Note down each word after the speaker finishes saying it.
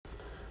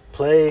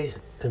Play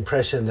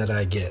Impression That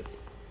I Get.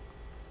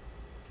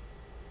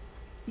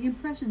 The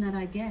Impression That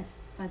I Get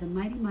by the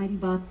Mighty Mighty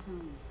Boss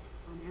Tones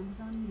on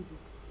Amazon Music.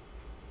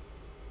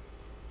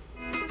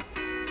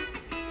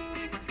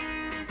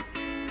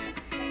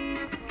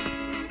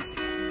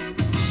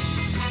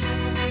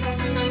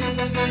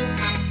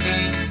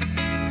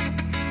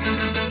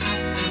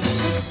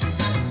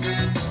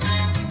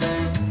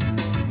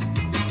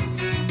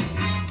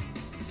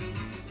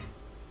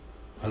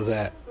 How's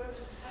that?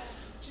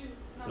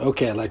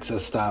 Okay, Alexa,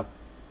 stop.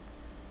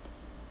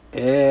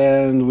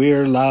 And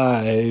we're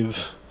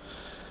live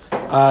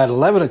at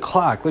 11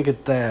 o'clock. Look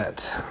at that.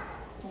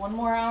 1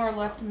 more hour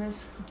left in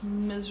this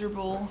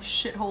miserable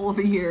shithole of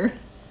a year.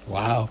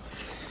 Wow.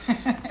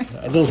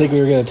 I don't think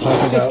we were going to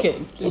talk Just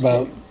kidding.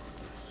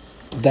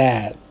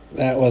 that.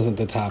 That wasn't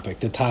the topic.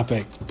 The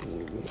topic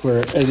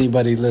for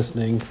anybody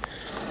listening,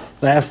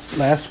 last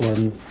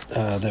one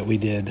that we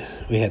did,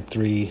 we had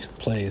 3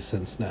 plays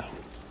since now.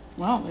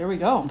 Well, there we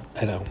go.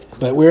 I know.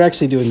 But we're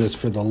actually doing this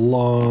for the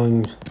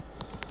long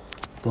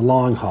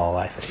haul,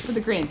 I think. For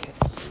the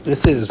grandkids.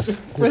 This is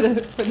for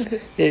the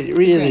it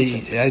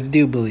really, I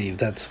do believe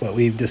that's what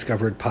we've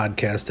discovered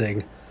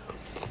podcasting.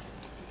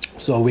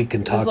 So we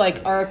can talk. It's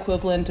like our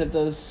equivalent of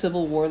those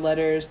Civil War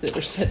letters that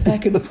were sent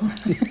back and forth.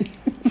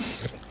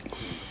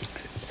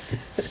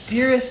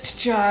 Dearest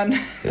John.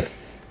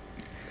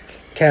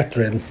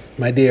 Catherine,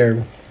 my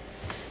dear.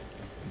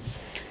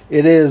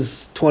 It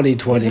is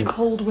 2020. It's a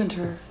cold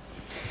winter.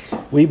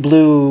 We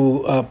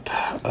blew up.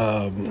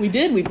 We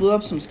did. We blew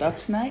up some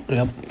stuff tonight.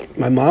 Yep.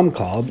 My mom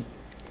called,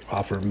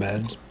 offered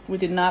meds. We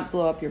did not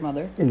blow up your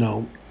mother.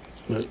 No.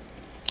 But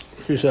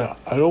she said,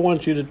 I don't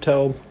want you to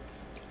tell,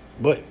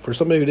 but for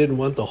somebody who didn't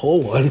want the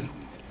whole one.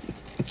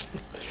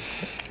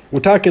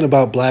 We're talking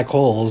about black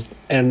holes,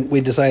 and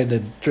we decided to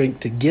drink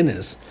to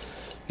Guinness.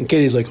 And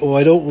Katie's like, oh,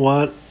 I don't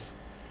want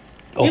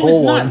a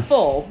whole one. It was not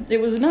full.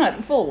 It was not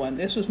a full one.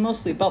 This was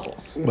mostly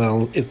bubbles.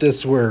 Well, if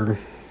this were...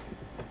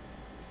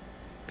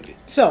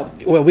 So,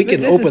 well, we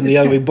can open the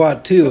other. We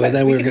bought 2, and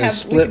then we were going to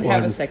split we can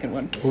one. Have a second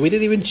one. Well, we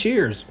didn't even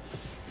cheers.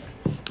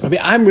 I mean,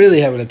 I'm really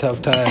having a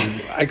tough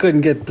time. I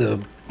couldn't get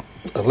the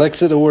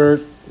Alexa to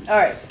work. All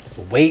right.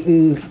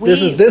 Waiting.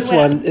 This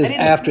one is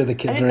after the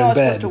kids are in bed. I didn't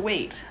know I was supposed to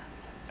wait.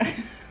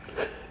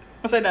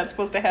 Was I not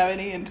supposed to have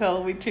any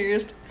until we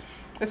cheersed?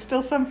 There's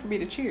still some for me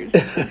to cheers.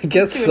 I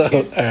guess so.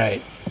 All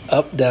right.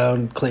 Up,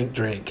 down, clink,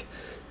 drink.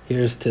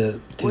 Here's to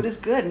what is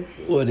good.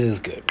 What is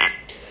good.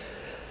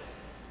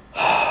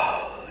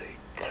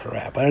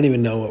 Crap, I don't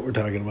even know what we're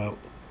talking about.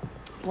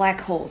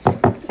 Black holes.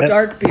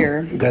 Dark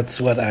beer.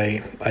 That's what I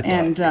thought.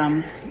 And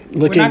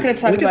we're not going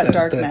to talk about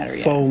dark matter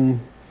yet.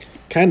 Foam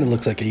kind of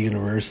looks like a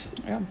universe.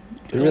 Yeah,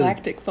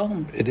 galactic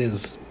foam. It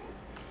is.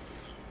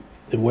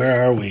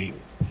 Where are we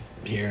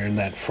here in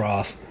that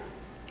froth?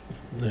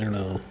 I don't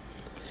know.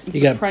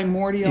 It's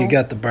primordial. You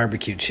got the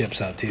barbecue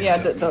chips out too.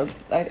 Yeah, so.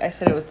 I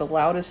said it was the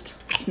loudest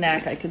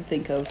snack I could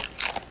think of.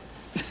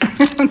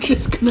 I'm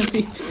just going to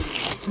be...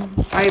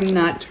 I'm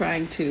not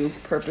trying to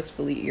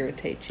purposefully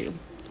irritate you.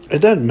 It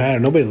doesn't matter.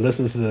 Nobody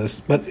listens to this.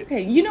 But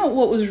okay, you know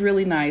what was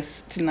really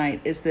nice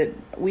tonight is that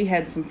we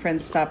had some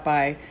friends stop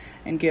by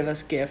and give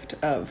us gift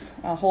of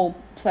a whole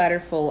platter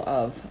full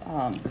of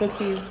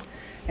cookies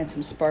and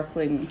some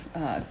sparkling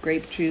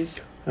grape juice.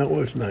 That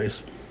was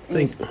nice.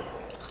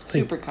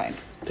 Super kind.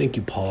 Thank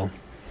you, Paul.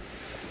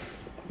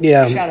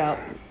 Yeah. Shout out.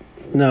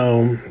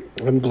 No,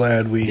 I'm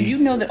glad we... Did you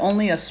know that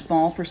only a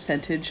small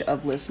percentage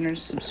of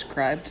listeners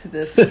subscribe to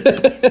this?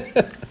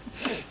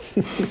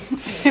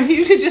 If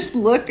you could just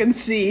look and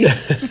see.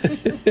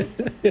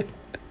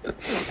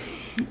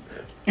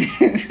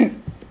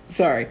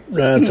 Sorry.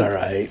 That's all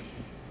right.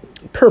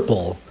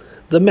 Purple,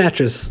 the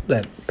mattress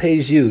that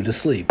pays you to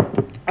sleep.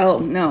 Oh,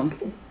 no.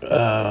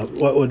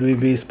 What would we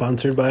be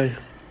sponsored by?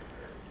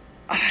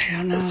 I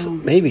don't know.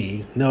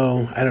 Maybe.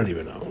 No, I don't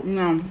even know.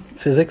 No.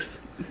 Physics?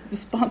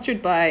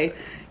 Sponsored by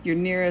your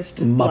nearest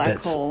Muppets. Black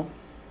hole.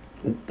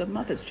 The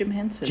Muppets, Jim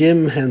Henson.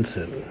 Jim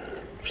Henson.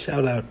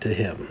 Shout out to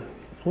him.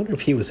 I wonder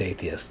if he was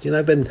atheist. You know,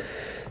 I've been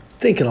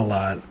thinking a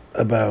lot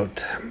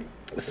about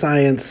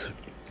science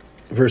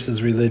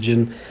versus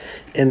religion.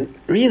 And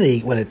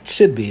really what it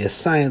should be is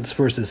science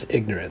versus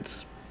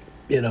ignorance.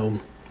 You know,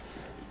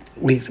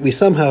 we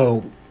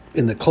somehow,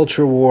 in the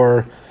culture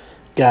war,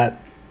 got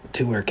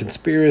to where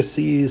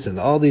conspiracies and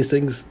all these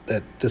things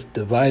that just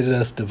divided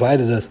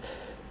us.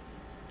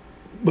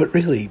 But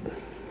really,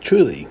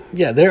 truly,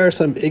 yeah, there are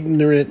some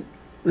ignorant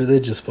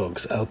religious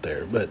folks out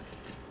there, but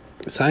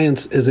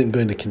science isn't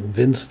going to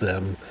convince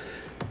them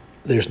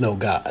there's no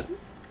God.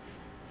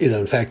 You know,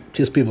 in fact,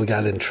 just people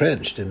got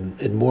entrenched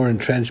and more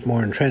entrenched.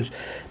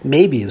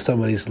 Maybe if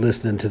somebody's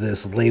listening to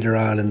this later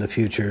on in the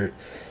future,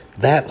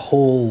 that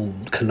whole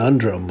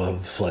conundrum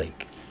of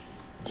like,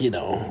 you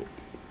know,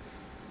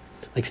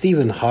 like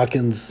Stephen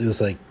Hawkins, it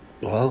was like,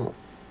 well,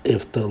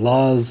 if the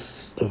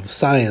laws of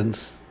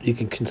science, you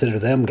can consider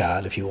them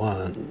God if you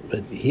want.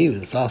 But he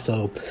was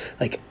also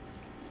like,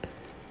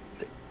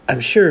 I'm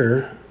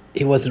sure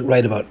he wasn't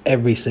right about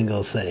every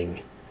single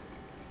thing.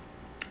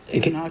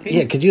 Stephen Hawking.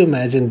 Yeah, could you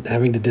imagine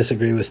having to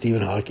disagree with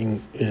Stephen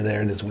Hawking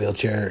there in his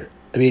wheelchair?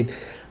 I mean,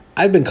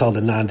 I've been called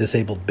a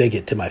non-disabled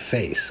bigot to my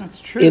face. That's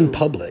true. In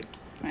public.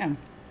 Man,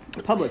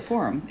 public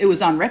forum. It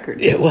was on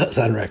record. It was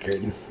on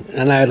record.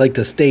 And I'd like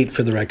to state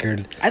for the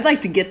record... I'd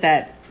like to get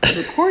that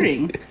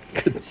recording.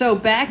 So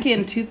back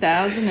in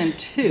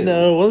 2002...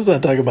 No, let's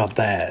not talk about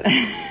that.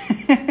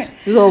 This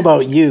is all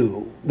about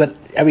you. But,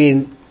 I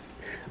mean,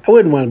 I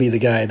wouldn't want to be the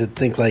guy to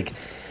think like...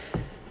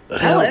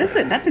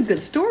 That's a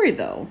good story,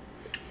 though.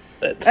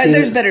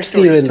 There's better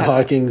stories. Stephen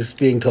Hawking's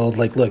being told,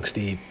 like, look,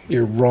 Steve,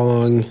 you're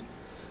wrong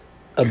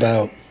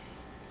about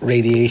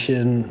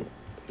radiation.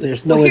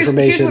 There's no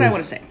information. Here's what I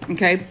want to say,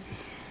 okay?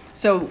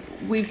 So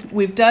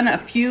we've done a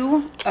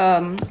few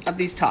of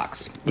these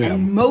talks,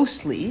 and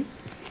mostly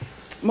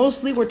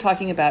we're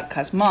talking about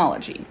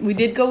cosmology. We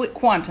did go with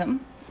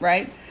quantum,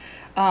 right,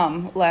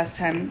 last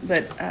time,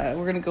 but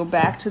we're going to go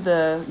back to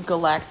the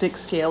galactic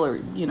scale, or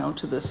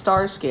to the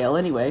star scale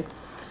anyway,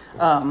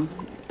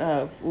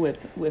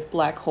 with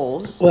black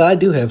holes. Well, I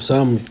do have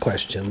some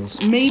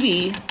questions.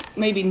 Maybe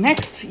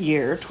next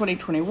year,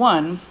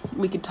 2021,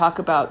 we could talk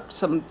about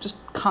some just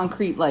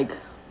concrete like.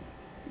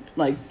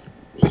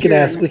 We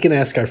can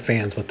ask our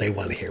fans what they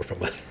want to hear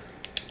from us.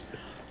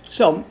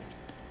 So,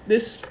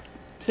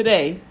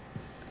 today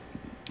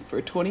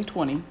for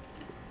 2020.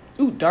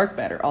 Ooh, dark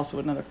matter, also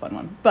another fun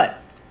one.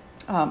 But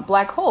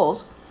black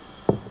holes,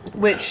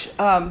 which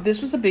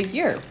this was a big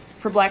year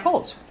for black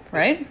holes,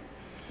 right?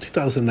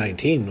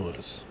 2019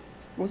 was.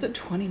 Was it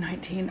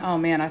 2019? Oh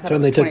man, I thought That's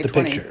when it was they took the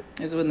 2020. picture.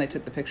 It was when they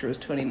took the picture. It was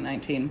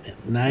 2019.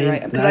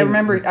 Right? Because I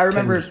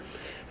remember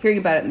hearing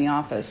about it in the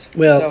office.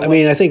 Well, So, I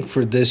mean, I think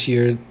for this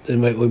year,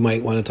 then we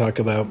might want to talk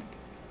about,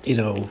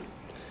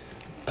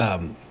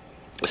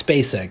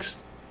 SpaceX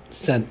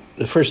sent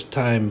the first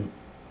time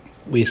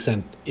we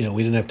sent. We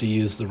didn't have to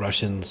use the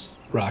Russians'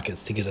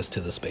 rockets to get us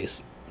to the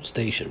space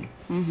station.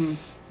 Mm-hmm.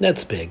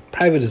 That's big.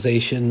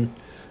 Privatization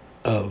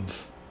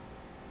of,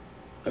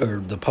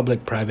 or the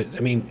public-private. I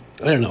mean,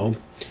 I don't know.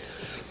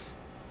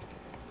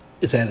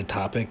 Is that a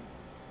topic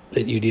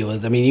that you deal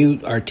with? I mean, you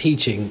are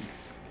teaching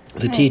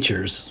the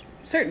teachers.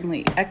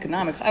 Certainly,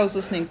 economics. I was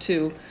listening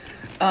to,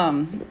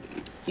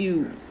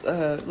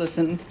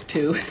 listen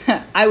to.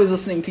 I was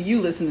listening to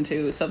you listen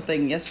to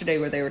something yesterday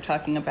where they were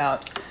talking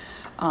about.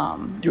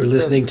 You were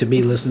listening to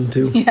me listen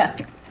to? Yeah.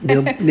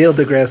 Neil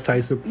deGrasse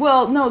Tyson.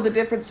 Well, no, the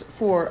difference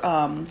for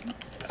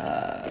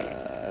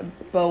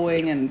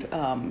Boeing and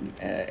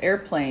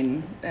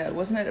airplane,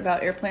 wasn't it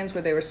about airplanes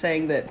where they were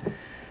saying that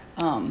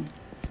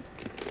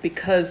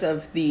because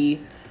of the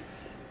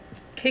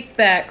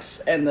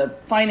kickbacks and the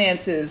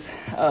finances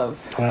of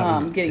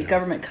getting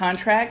government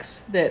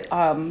contracts, that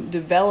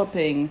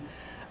developing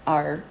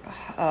our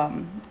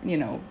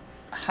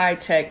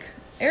high-tech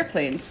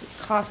airplanes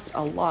costs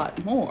a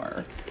lot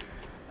more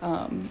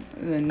than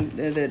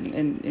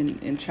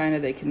in China.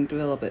 They can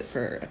develop it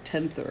for a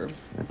tenth or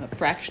a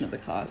fraction of the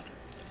cost.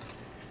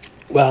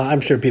 Well, I'm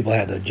sure people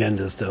had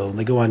agendas, though.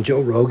 They go on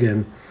Joe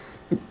Rogan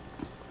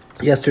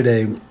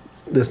yesterday,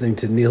 listening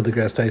to Neil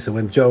deGrasse Tyson,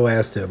 when Joe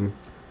asked him,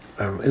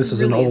 this is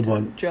an old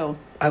one. Joe.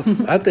 I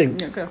think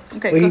Yeah, go.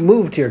 Okay, well, go. he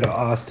moved here to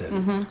Austin.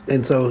 Mm-hmm.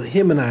 And so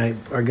him and I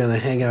are going to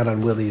hang out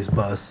on Willie's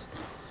bus.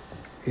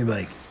 He'd be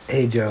like,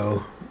 hey,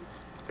 Joe.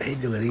 Hey,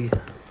 Woody.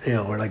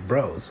 We're like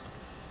bros.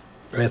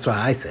 And that's what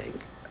I think.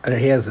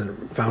 He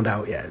hasn't found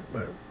out yet.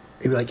 But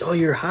he'd be like, oh,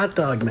 you're a hot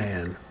dog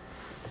man.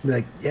 I'd be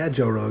like, yeah,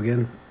 Joe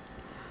Rogan.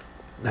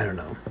 I don't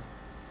know.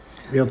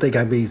 You don't think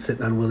I'd be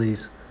sitting on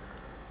Willie's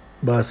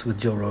bus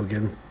with Joe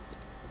Rogan?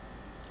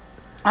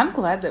 I'm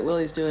glad that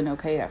Willie's doing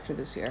okay after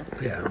this year.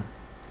 Yeah.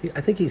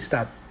 I think he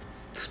stopped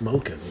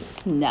smoking.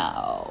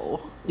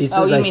 No. It's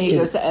You like mean he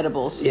goes to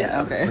edibles?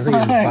 Yeah. Okay. I think he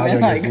was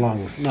bothering his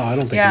lungs. No, I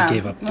don't think he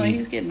gave up. No,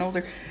 he's getting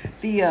older.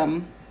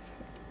 The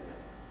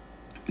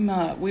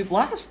we've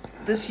lost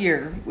this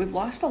year. We've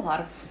lost a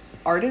lot of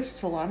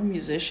artists, a lot of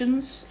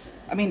musicians.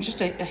 I mean,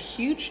 just a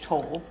huge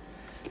toll.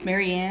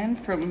 Mary Ann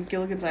from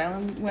Gilligan's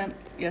Island went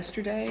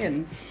yesterday,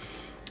 and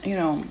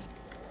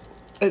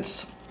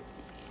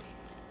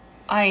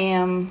I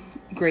am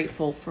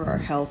grateful for our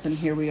health, and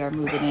here we are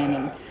moving in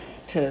and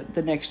to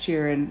the next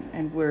year,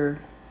 and we're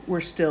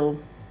still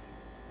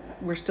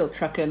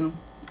trucking,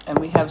 and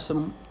we have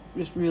some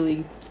just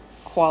really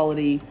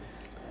quality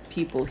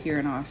people here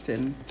in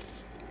Austin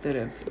that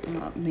have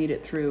made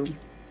it through.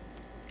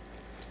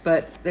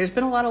 But there's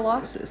been a lot of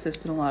losses. There's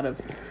been a lot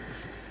of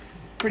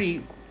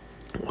pretty.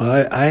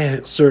 Well, I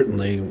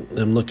certainly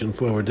am looking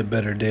forward to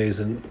better days,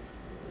 and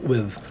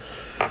with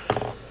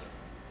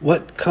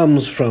what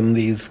comes from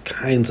these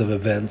kinds of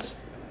events,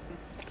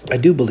 I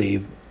do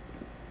believe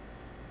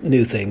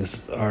new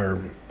things are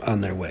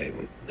on their way.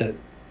 That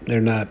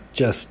they're not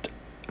just,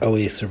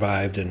 we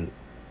survived,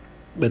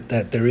 but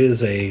that there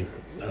is a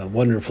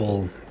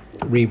wonderful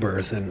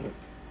rebirth and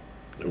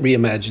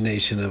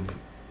reimagination of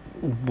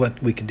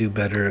what we could do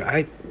better.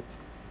 I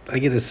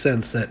get a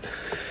sense that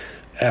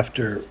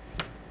after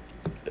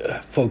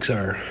folks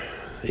are,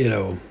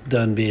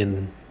 done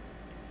being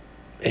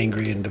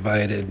angry and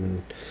divided,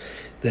 and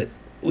that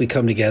we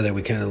come together,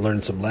 we kind of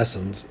learn some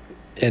lessons.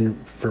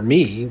 And for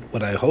me,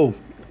 what I hope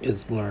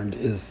is learned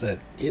is that,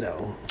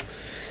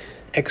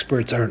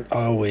 experts aren't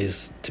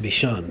always to be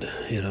shunned,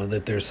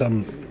 that there's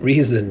some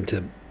reason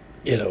to,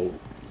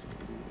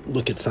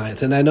 look at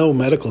science. And I know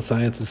medical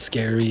science is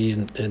scary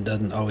and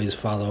doesn't always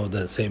follow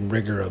the same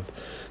rigor of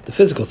the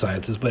physical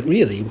sciences, but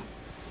really,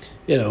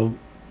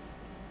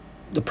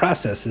 the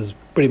process is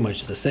pretty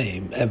much the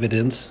same.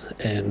 Evidence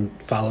and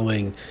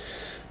following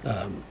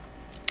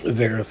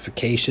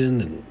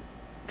verification and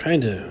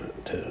trying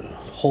to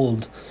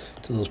hold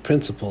to those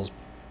principles.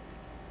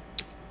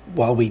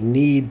 While we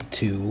need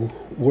to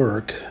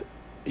work,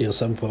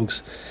 some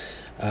folks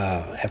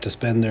have to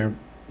spend their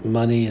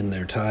money and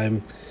their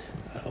time.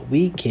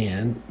 We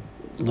can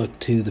look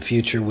to the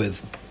future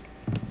with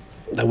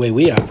the way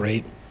we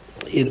operate,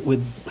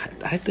 with,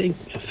 I think,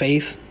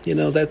 faith.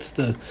 That's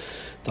the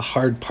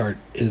hard part,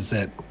 is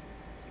that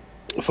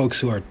folks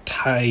who are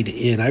tied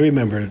in. I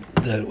remember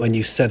that when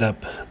you set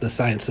up the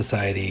Science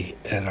Society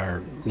at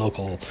our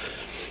local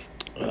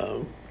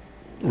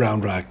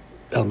Round Rock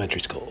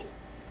Elementary School,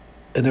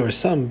 and there were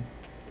some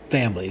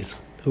families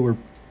who were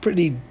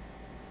pretty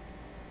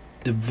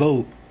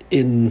devout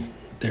in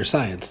their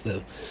science.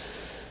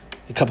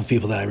 A couple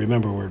people that I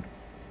remember were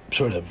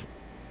sort of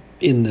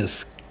in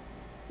this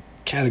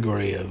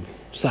category of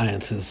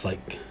science is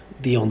like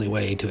the only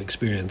way to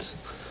experience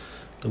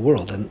the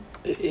world. And,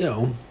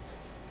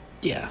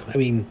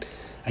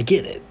 I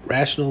get it.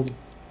 Rational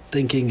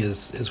thinking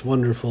is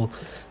wonderful.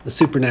 The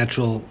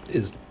supernatural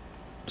is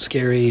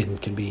scary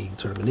and can be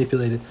sort of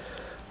manipulated.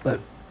 But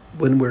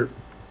when we're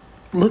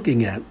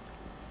looking at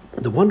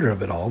the wonder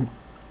of it all,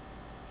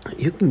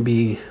 you can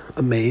be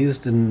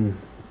amazed. And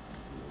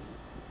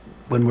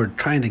when we're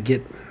trying to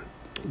get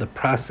the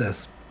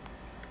process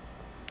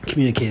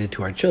communicated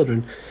to our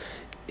children,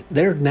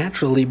 they're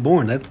naturally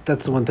born.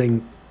 That's the one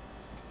thing,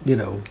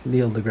 Neil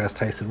deGrasse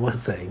Tyson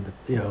was saying,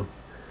 that,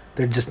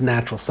 they're just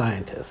natural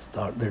scientists.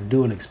 They're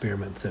doing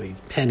experiments. I mean,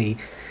 Penny,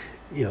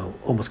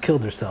 almost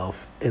killed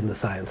herself in the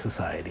Science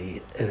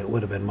Society, and it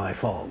would have been my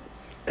fault.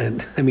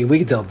 And, we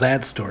could tell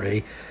that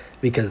story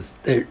because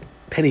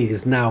Penny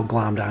is now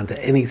glommed onto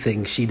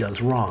anything she does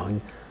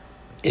wrong.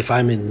 If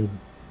I'm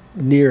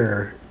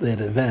near that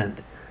event,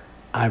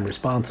 I'm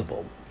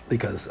responsible,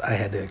 because I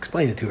had to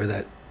explain it to her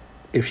that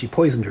if she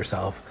poisoned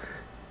herself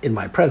in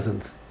my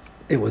presence,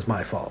 it was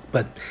my fault.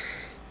 But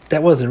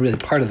that wasn't really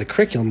part of the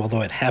curriculum,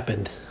 although it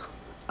happened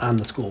on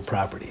the school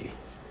property.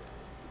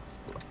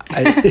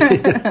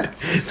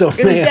 So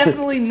it was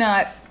definitely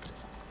not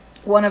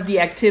one of the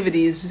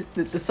activities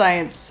that the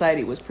Science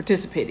Society was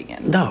participating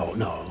in.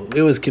 No,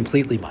 it was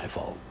completely my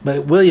fault.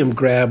 But William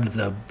grabbed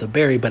the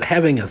berry, but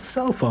having a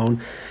cell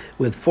phone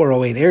with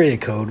 408 area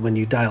code, when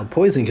you dialed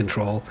poison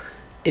control,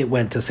 it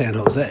went to San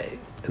Jose.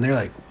 And they're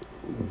like,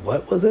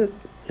 what was it?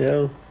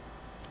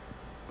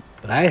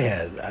 But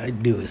I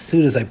knew as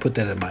soon as I put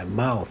that in my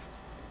mouth,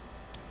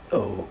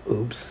 oh,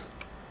 oops.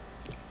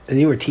 And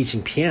you were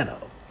teaching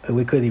piano, and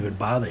we couldn't even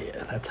bother you.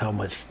 That's how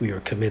much we were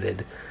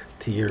committed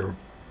to your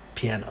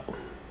piano.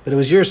 But it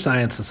was your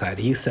Science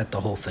Society. You set the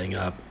whole thing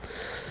up.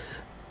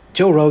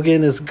 Joe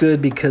Rogan is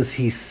good because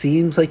he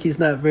seems like he's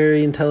not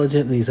very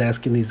intelligent, and he's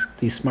asking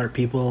these smart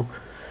people.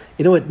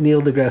 You know what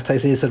Neil deGrasse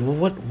Tyson, he said,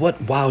 well,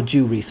 what wowed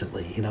you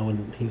recently?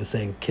 When he was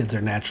saying kids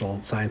are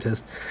natural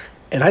scientists.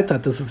 And I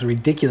thought this was a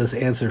ridiculous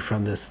answer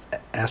from this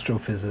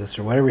astrophysicist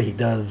or whatever he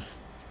does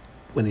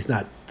when he's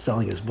not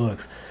selling his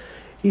books.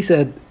 He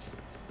said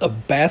a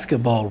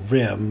basketball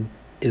rim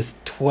is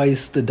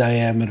twice the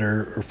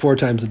diameter or 4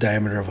 times the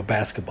diameter of a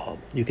basketball.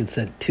 You can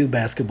send 2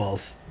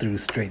 basketballs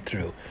straight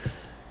through.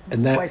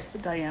 And that, twice the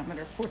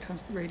diameter, 4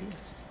 times the radius.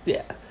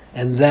 Yeah.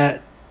 And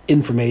that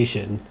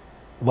information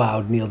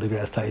wowed Neil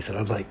deGrasse Tyson.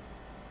 I was like,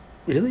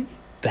 really?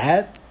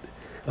 That?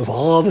 Of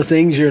all the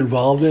things you're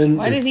involved in?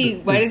 Why did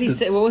he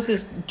say, what was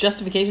his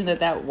justification that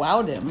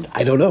wowed him?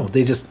 I don't know.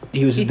 He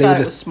thought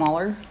it was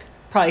smaller?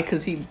 Probably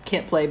because he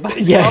can't play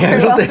basketball.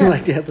 Yeah, they're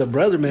like, that's a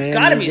brother, man.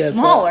 Gotta be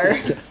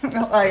smaller.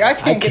 I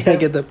can't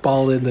get the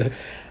ball in the.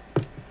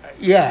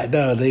 Yeah,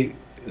 no, they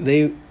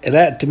and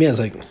that to me, I was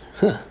like,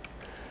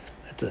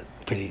 that's a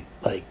pretty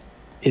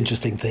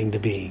interesting thing to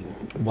be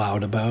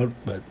wowed about.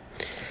 But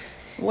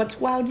what's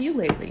wowed you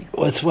lately?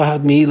 What's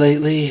wowed me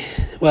lately?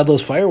 Well,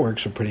 those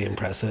fireworks are pretty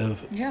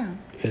impressive. Yeah.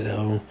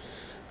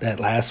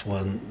 That last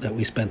one that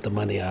we spent the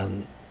money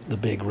on, the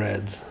big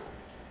reds.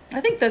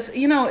 I think that's,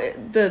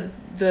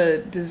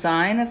 the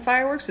design of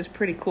fireworks is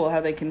pretty cool,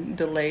 how they can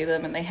delay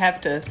them, and they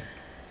have to,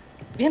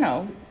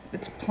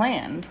 it's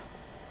planned.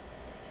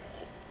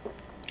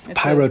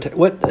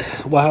 What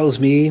wows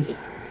me?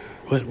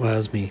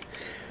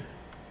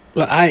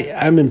 Well,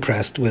 I'm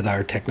impressed with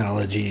our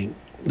technology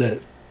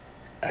that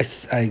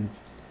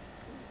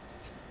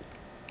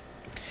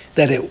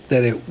that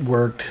it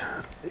worked.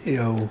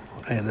 I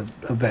had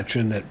a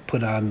veteran that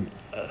put on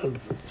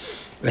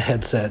a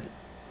headset,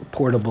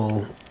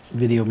 portable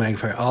video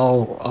magnifier,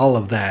 all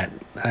of that.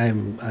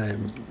 I'm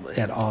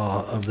at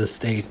awe of the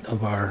state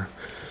of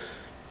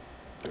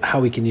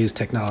how we can use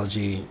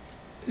technology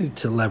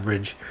to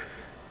leverage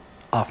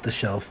off the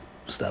shelf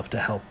stuff to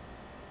help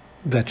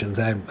veterans.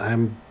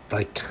 I'm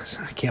like,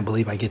 I can't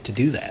believe I get to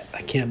do that.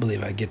 I can't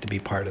believe I get to be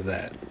part of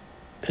that.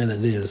 And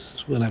it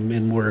is, when I'm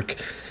in work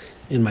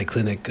in my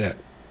clinic, that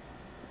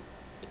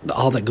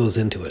all that goes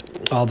into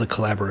it, all the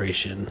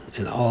collaboration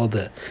and all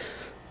the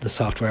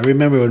software. I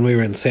remember when we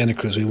were in Santa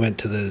Cruz, we went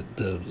to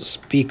the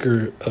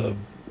speaker of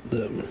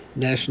the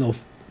National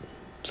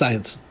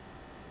Science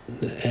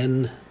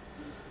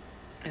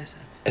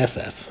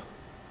SF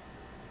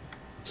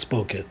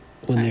spoke it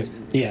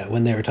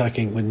when they were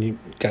talking, when you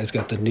guys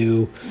got the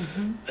new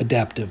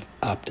adaptive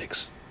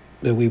optics,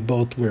 that we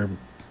both were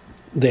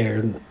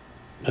there.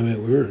 I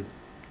mean, we were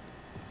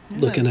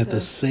looking at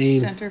the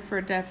same Center for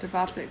Adaptive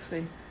Optics.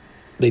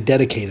 They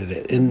dedicated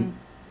it, and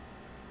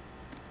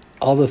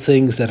all the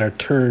things that are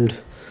turned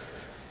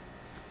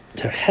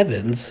to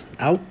heavens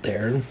out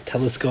there,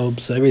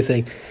 telescopes,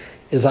 everything,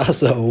 is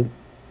also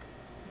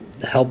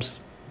helps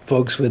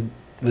folks with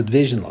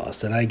vision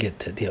loss that I get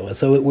to deal with.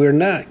 So we're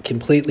not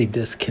completely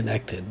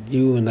disconnected.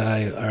 You and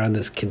I are on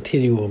this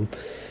continuum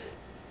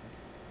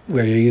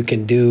where you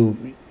can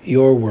do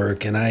your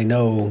work, and I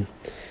know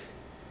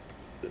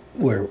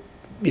we're,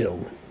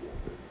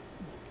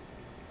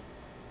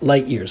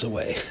 light years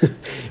away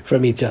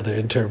from each other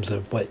in terms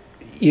of what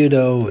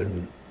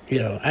and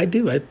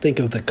I think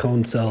of the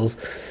cone cells,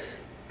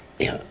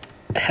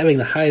 having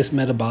the highest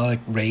metabolic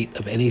rate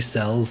of any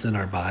cells in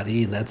our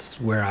body, and that's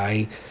where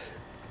I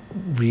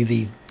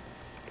really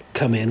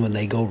come in when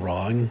they go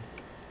wrong.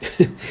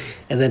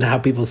 And then how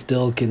people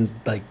still can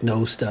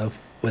know stuff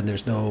when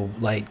there's no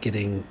light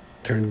getting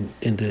turned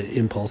into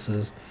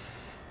impulses.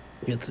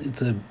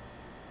 It's a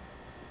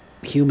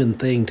human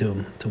thing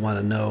to want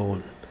to know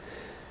and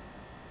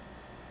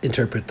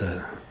interpret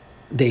the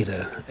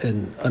data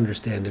and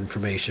understand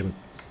information.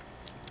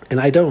 And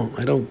I don't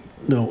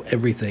know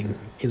everything.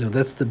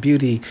 That's the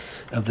beauty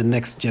of the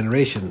next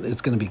generation.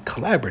 It's going to be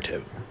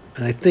collaborative.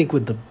 And I think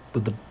with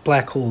the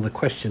black hole, the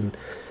question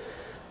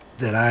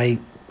that I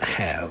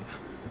have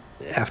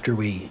after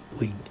we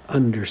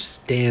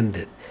understand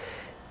it,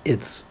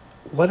 it's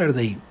what are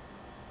they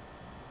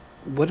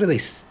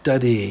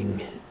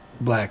studying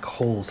black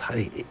holes?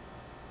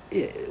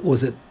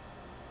 Was it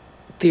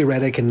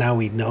theoretic and now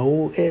we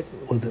know it?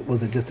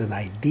 Was it just an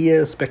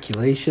idea,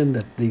 speculation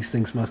that these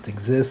things must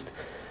exist,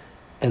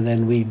 and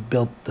then we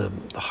built the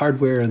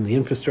hardware and the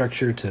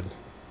infrastructure to?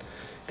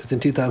 Because in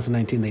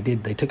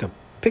 2019 they took a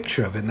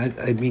picture of it, and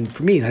I mean,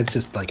 for me, that's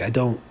just I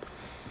don't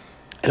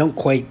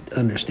quite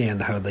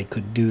understand how they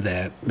could do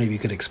that. Maybe you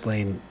could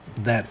explain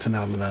that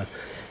phenomena.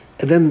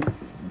 And then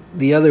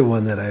the other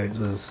one that I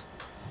was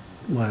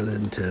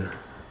wanting to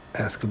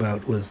ask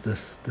about was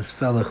this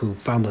fellow who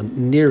found the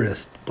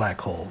nearest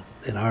black hole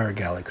in our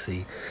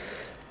galaxy,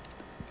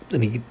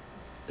 and he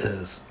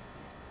is,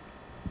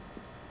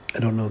 I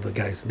don't know the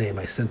guy's name.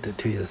 I sent it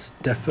to you.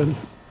 Steph.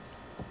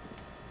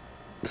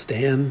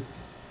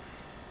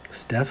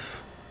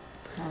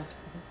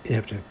 You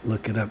have to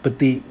look it up. But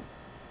the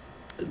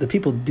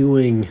people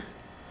doing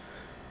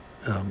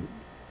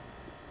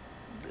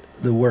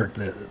the work,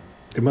 there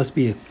must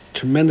be a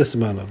tremendous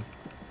amount of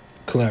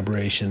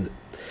collaboration.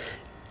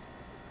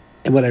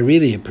 And what I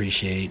really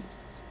appreciate,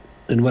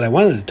 and what I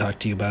wanted to talk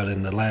to you about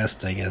in the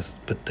last, I guess,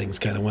 but things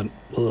kind of went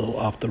a little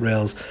off the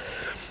rails,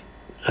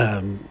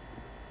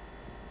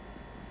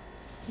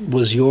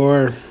 was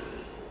your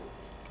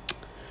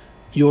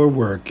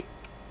work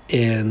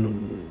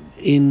in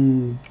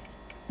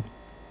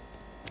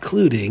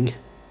including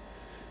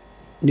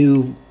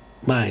new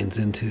minds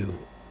into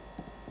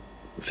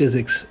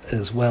physics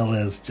as well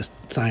as just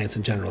science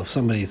in general. If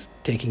somebody's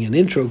taking an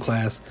intro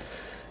class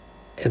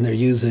and they're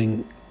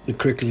using the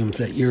curriculums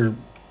that you're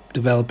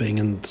developing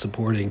and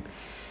supporting,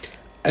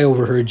 I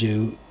overheard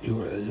it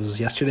was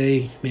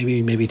yesterday,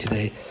 maybe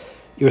today,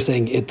 you were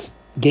saying it's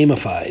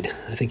gamified.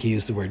 I think you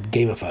used the word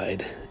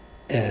gamified.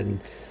 And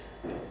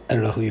I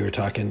don't know who you were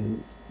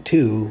talking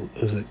to.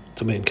 It was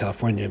somebody in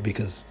California,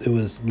 because it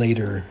was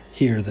later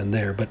here than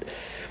there. But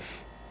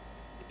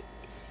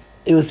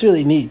it was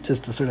really neat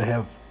just to sort of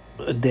have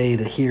a day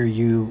to hear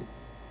you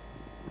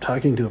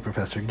talking to a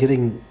professor,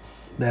 getting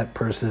that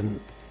person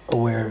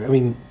aware. I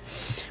mean,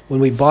 when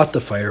we bought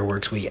the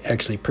fireworks, we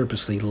actually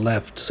purposely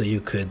left so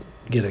you could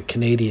get a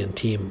Canadian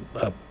team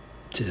up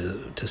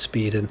to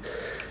speed. And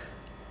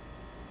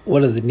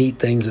one of the neat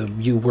things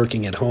of you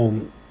working at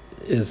home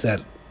is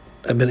that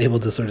I've been able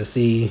to sort of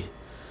see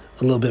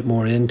a little bit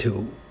more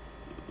into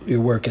your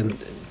work and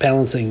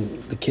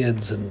balancing the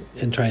kids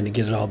and trying to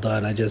get it all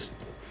done.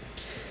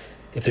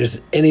 If there's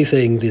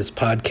anything this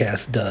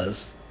podcast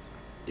does,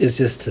 is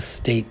just to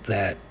state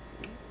that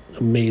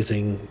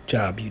amazing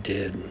job you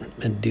did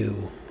and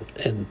do.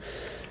 And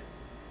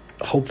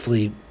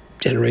hopefully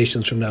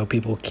generations from now,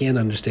 people can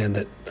understand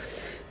that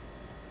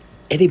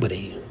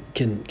anybody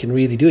can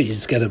really do it. You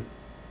just got to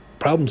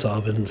problem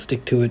solve and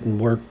stick to it and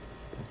work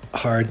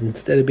hard.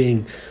 Instead of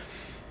being,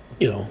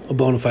 a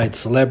bona fide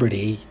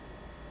celebrity,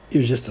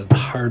 you're just a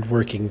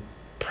hard-working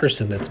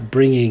person that's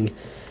bringing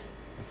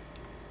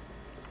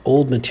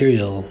old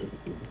material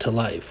to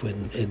life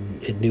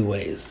in new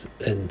ways.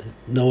 And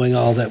knowing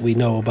all that we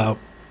know about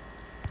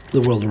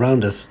the world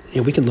around us,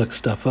 we can look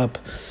stuff up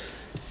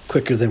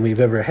quicker than we've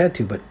ever had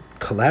to, but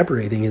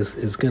collaborating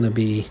is going to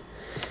be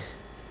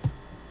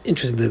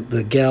interesting.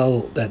 The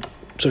gal that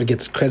sort of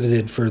gets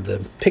credited for the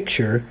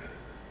picture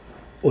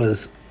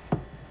was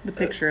the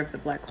picture of the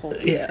black hole.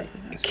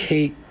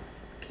 Katie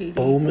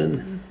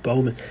Bowman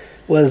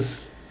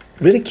was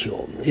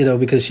ridiculed,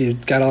 because she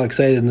got all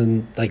excited, and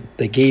then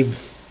they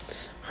gave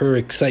her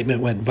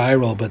excitement went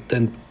viral, but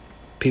then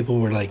people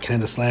were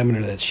kind of slamming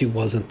her that she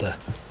wasn't the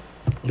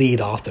lead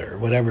author or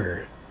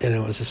whatever, and it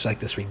was just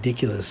this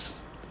ridiculous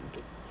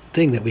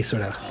thing that we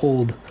sort of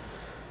hold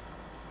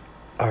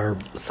our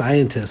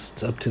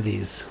scientists up to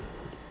these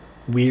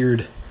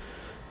weird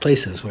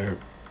places where,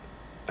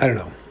 I don't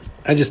know,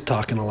 I'm just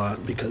talking a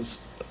lot because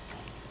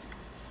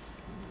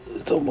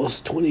it's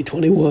almost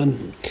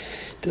 2021.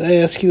 Did I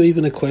ask you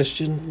even a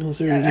question? Was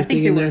there anything I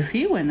think in there there? were a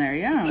few in there,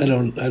 yeah. I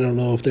don't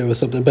know if there was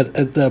something, but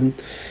the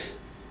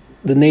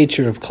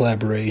nature of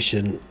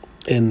collaboration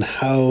and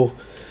how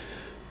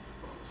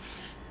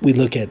we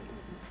look at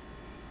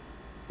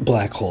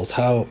black holes.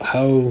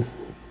 How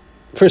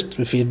first,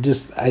 if you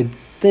I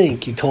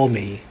think you told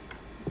me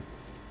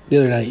the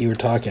other night you were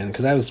talking,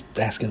 because I was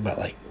asking about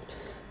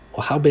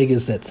well, how big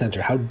is that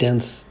center? How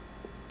dense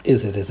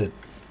is it? Is it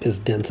as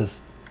dense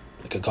as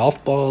a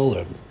golf ball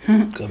or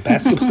a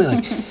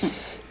basketball?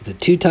 Is it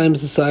 2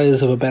 times the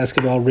size of a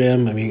basketball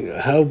rim? I mean,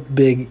 how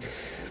big?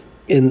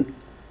 And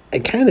I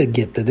kind of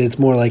get that it's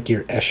more like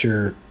your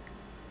Escher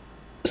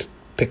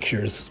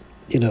pictures.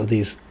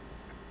 These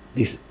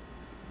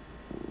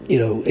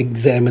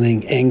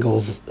examining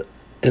angles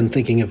and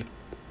thinking of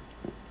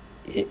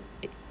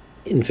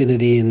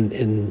infinity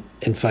and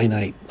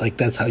finite.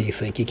 That's how you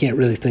think. You can't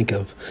really think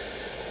of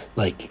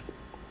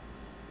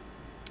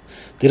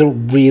they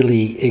don't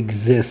really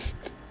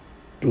exist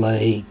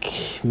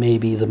like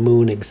maybe the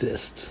moon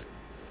exists.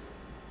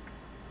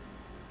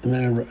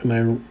 Am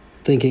I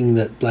thinking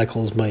that black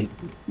holes might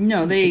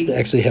they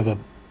actually have a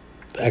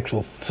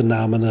actual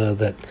phenomena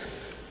that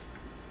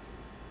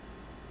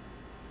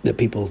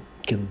people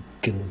can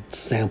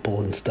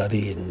sample and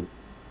study and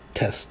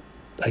test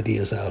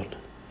ideas out?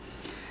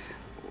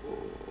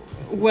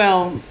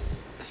 Well,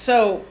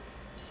 so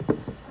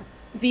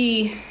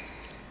the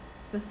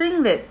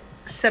thing that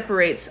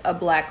separates a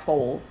black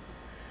hole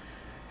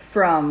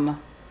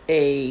from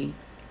any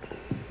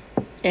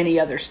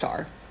other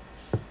star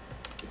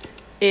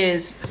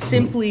is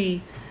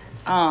simply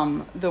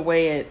the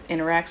way it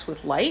interacts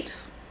with light.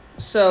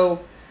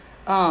 So,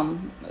 because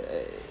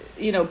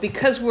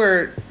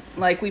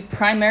we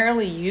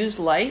primarily use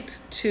light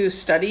to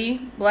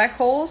study black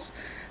holes,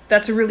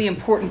 that's a really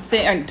important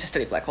thing, to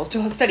study black holes,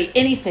 to study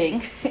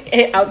anything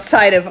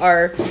outside of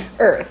our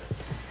Earth.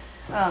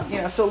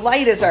 So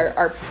light is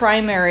our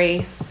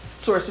primary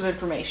source of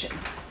information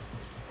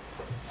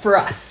for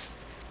us.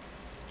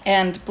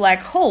 And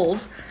black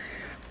holes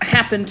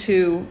happen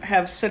to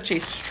have such a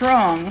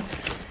strong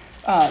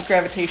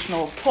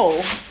gravitational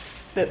pull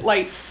that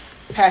light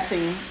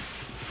passing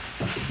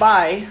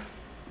by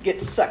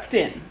gets sucked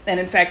in. And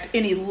in fact,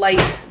 any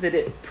light that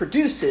it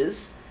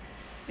produces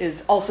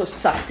is also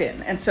sucked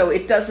in. And so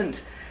it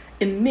doesn't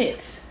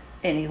emit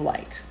any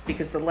light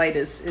because the light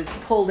is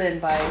pulled in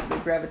by the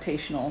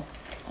gravitational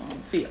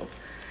field.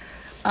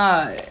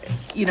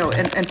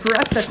 And for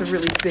us, that's a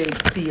really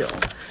big deal.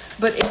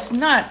 But it's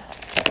not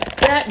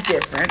that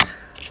different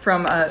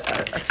from a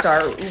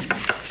star.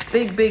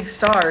 Big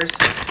stars,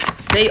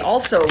 they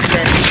also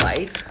emit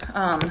light,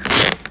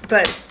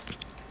 but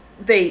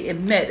they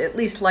emit, at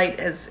least light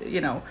is,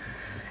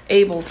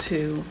 able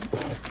to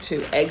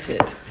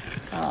exit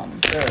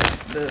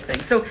the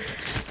thing. So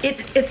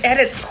it's at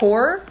its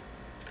core,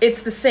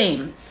 it's the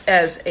same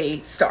as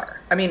a star.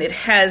 I mean, it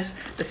has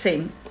the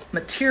same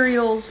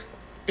materials.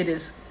 It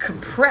is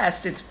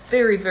compressed. It's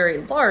very, very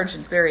large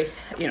and very,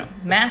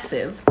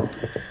 massive.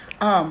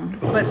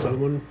 But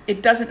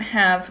it doesn't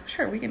have.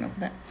 Sure, we can open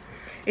that.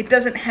 It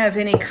doesn't have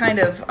any kind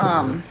of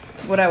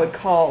what I would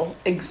call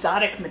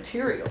exotic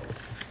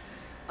materials.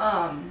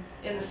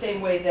 In the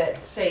same way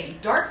that, say,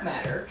 dark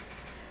matter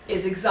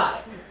is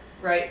exotic,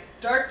 right?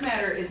 Dark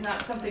matter is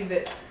not something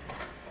that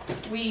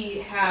we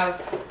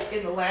have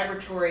in the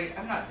laboratory.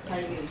 I'm not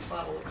finding any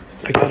bottle.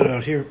 I got it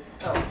out here.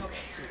 Oh, okay.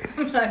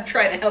 I'm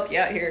trying to help you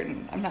out here,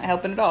 and I'm not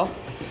helping at all.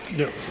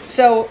 Yep.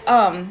 So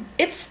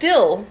it's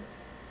still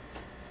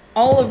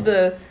all of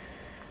the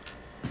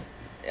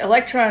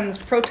electrons,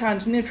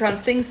 protons,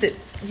 neutrons, things that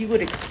you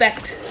would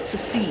expect to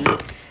see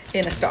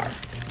in a star.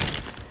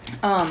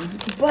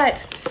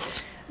 But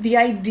the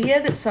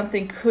idea that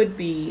something could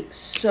be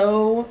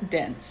so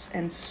dense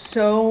and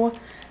so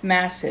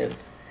massive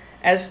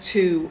as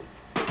to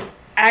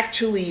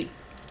actually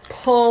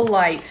pull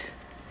light,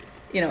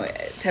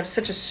 to have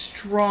such a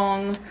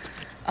strong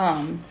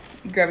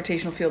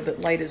gravitational field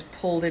that light is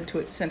pulled into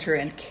its center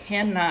and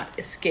cannot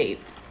escape,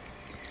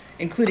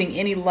 including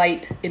any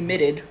light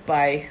emitted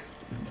by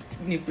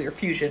nuclear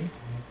fusion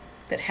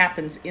that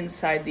happens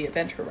inside the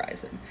event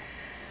horizon.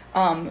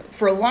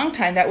 for a long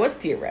time, that was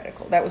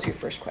theoretical. That was your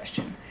first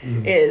question.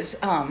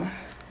 Mm-hmm.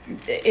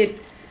 It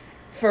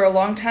for a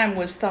long time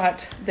was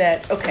thought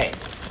that, okay,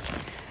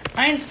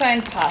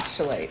 Einstein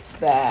postulates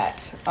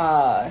that,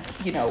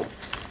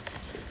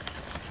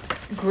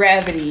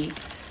 gravity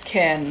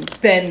can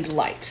bend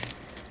light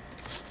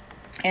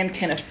and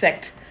can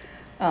affect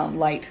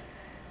light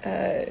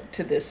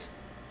to this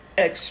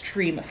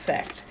extreme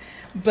effect.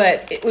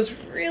 But it was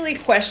really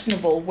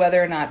questionable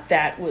whether or not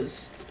that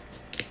was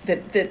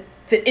that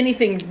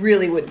anything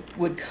really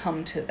would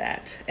come to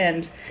that.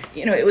 And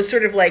it was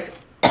sort of like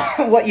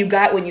what you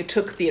got when you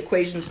took the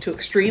equations to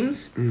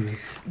extremes,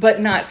 but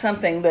not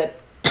something that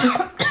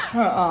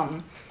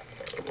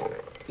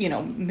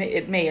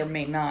it may or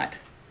may not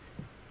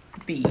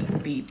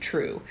be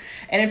true.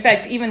 And in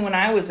fact, even when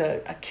I was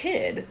a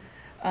kid,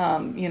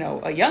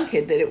 a young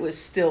kid, that it was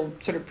still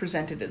sort of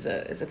presented as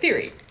a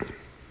theory.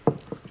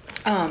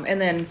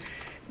 And then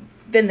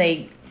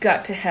they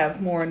got to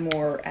have more and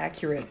more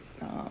accurate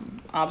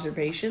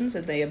observations,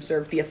 and they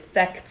observed the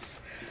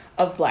effects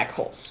of black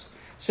holes.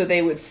 So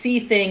they would see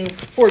things,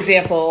 for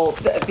example,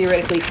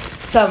 theoretically,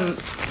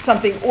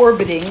 something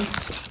orbiting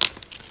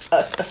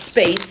a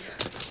space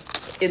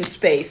in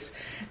space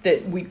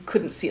that we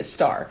couldn't see a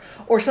star,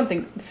 or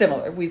something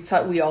similar.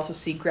 We also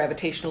see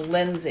gravitational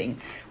lensing,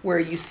 where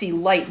you see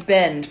light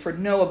bend for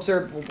no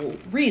observable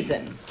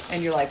reason,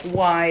 and you're like,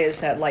 why is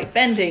that light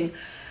bending?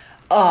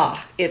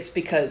 It's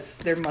because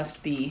there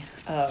must be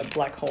a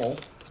black hole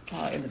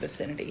in the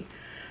vicinity.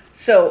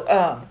 So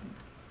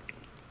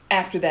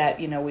after that,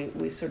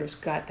 we sort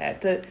of got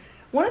that.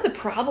 One of the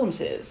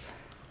problems is,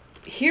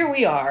 here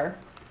we are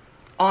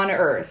on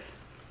Earth,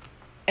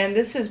 and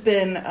this has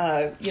been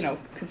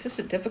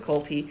consistent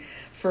difficulty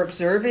for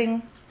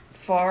observing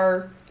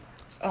far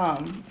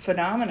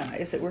phenomena,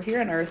 is that we're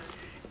here on Earth,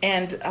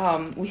 and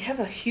we have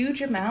a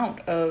huge amount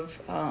of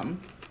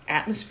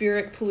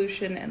atmospheric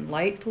pollution and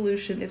light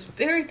pollution. It's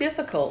very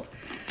difficult,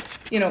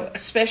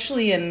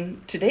 especially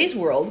in today's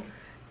world.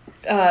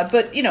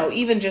 But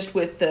even just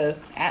with the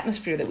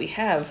atmosphere that we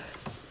have,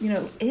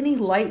 any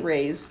light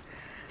rays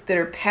that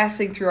are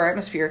passing through our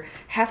atmosphere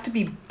have to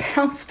be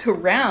bounced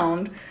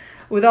around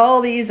with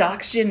all these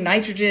oxygen,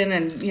 nitrogen,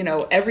 and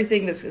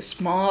everything that's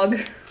smog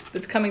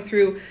that's coming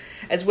through,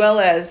 as well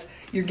as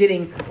you're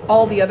getting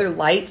all the other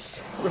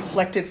lights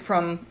reflected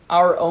from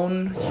our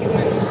own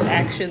human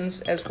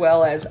actions, as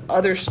well as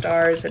other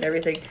stars and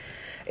everything.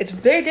 It's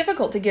very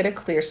difficult to get a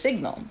clear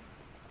signal.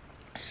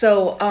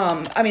 So,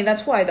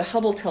 that's why the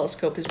Hubble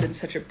telescope has been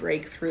such a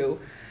breakthrough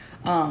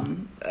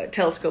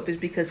telescope, is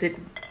because it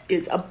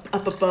is up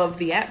above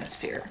the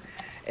atmosphere.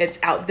 It's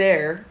out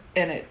there,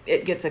 and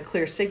it gets a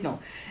clear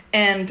signal.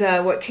 And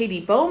what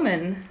Katie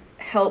Bowman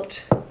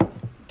helped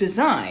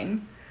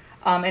design,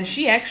 and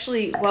she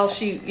actually,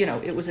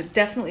 it was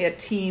definitely a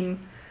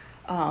team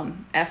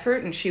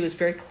effort, and she was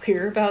very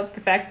clear about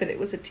the fact that it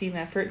was a team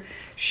effort.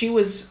 She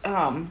was,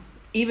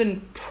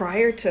 even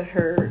prior to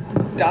her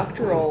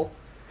doctoral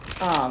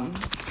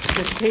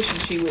dissertation,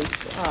 she was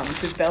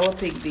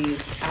developing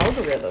these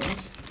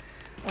algorithms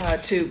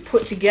to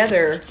put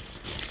together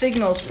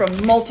signals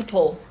from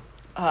multiple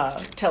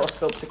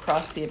telescopes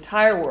across the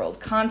entire world,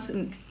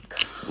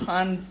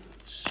 concentrating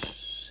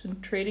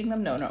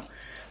them. No,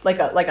 like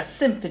a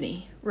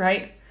symphony,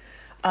 right?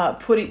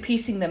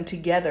 Piecing them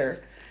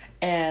together,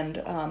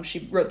 and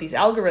she wrote these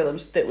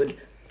algorithms that would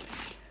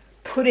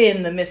put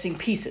in the missing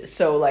pieces.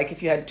 So, like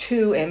if you had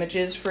two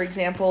images, for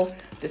example,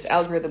 this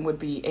algorithm would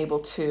be able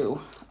to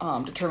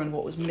determine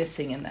what was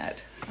missing in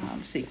that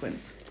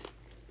sequence.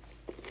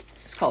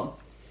 It's called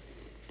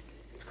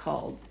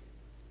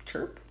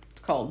Chirp.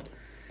 It's called.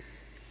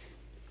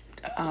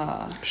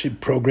 She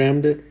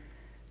programmed it.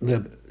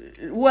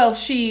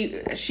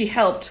 She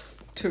helped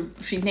to.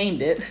 She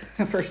named it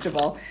first of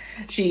all.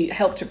 She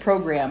helped to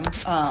program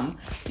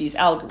these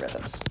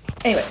algorithms.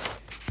 Anyway,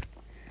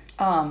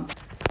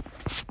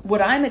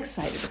 what I'm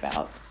excited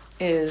about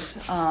is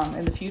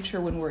in the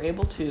future, when we're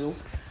able to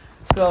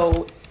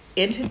go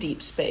into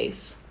deep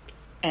space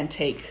and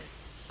take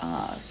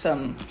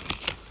some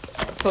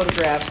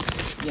photographs,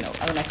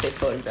 when I say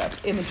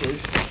photographs,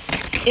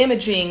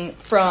 imaging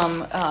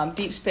from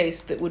deep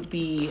space that would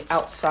be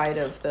outside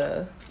of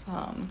the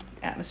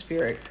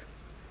atmospheric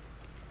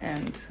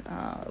and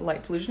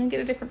light pollution, and get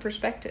a different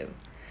perspective.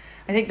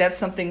 I think that's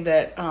something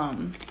that,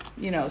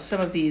 some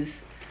of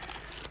these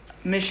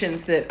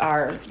missions that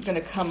are going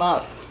to come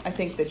up, I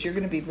think that you're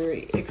going to be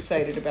very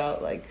excited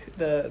about, like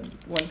the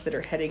ones that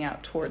are heading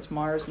out towards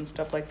Mars and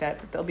stuff like that,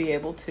 that they'll be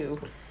able to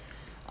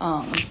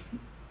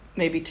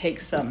maybe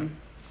take some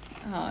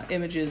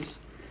images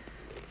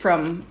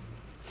from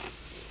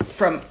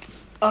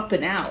up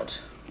and out,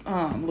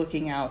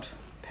 looking out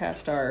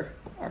past our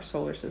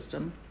solar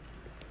system.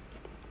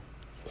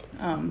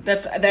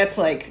 That's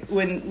like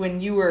when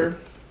you were,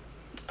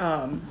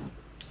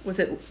 was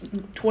it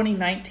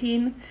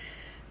 2019?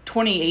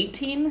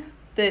 2018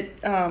 that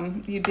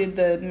you did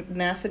the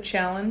NASA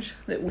challenge,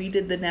 that we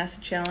did the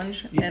NASA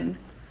challenge. And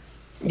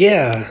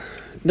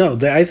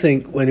I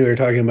think when we were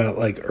talking about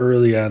like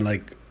early on,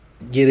 like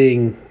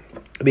getting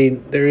I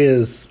mean, there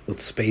is with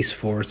Space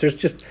Force.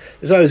 There's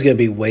always going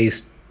to be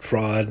waste,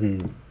 fraud,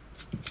 and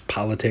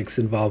politics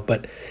involved.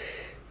 But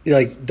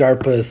like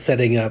DARPA is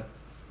setting up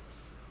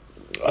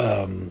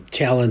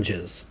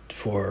challenges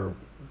for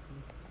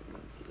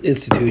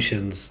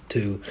institutions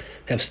to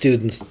have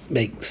students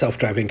make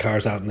self-driving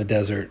cars out in the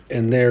desert,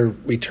 and their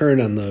return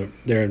on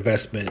their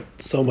investment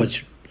so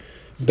much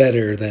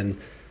better than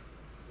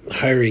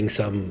hiring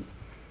some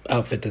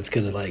outfit that's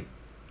going to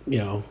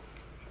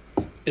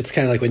it's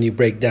kind of like when you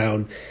break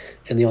down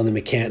and the only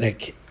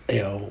mechanic,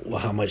 well,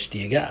 how much do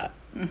you got?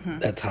 Mm-hmm.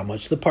 That's how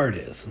much the part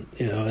is,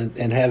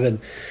 and having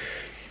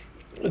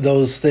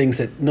those things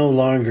that no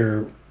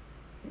longer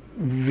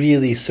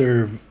really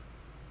serve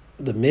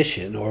the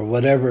mission or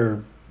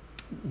whatever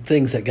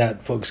things that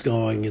got folks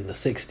going in the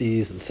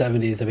 60s and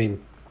 70s. I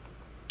mean,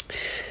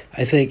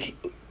 I think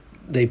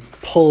they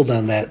pulled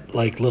on that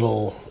like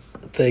little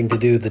thing to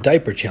do the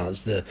diaper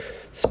challenge, the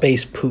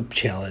space poop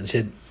challenge.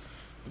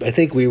 I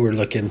think we were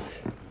looking,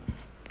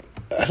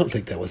 I don't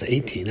think that was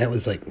 18. That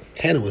was like,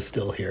 Hannah was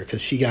still here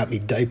because she got me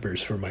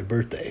diapers for my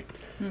birthday.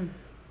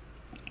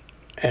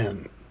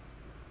 And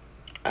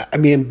I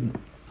mean,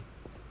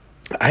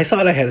 I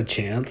thought I had a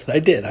chance. I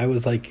did. I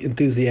was like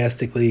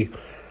enthusiastically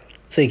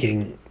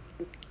thinking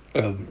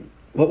of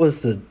what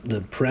was the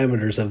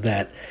parameters of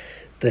that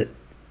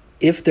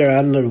if they're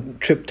on a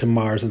trip to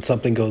Mars and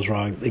something goes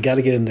wrong, they got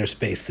to get in their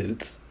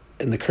spacesuits,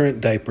 and the current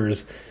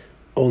diapers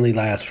only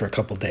last for a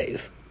couple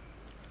days.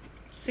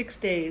 6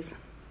 days.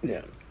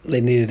 Yeah. They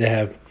needed to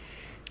have,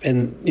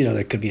 and,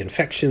 there could be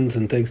infections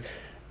and things.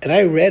 And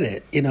I read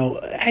it,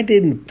 I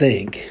didn't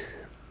think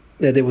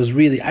that it was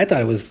really, I thought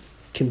it was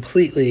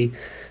completely,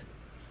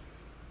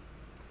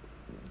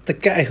 the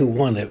guy who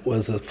won it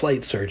was a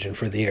flight surgeon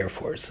for the Air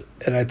Force.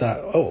 And I thought,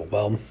 oh,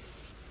 well,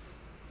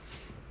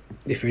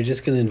 if you're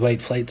just going to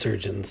invite flight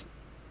surgeons.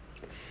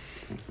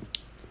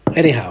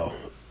 Anyhow,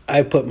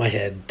 I put my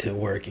head to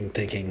working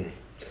thinking,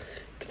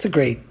 that's a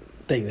great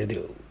thing to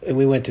do. And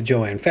we went to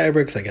Joann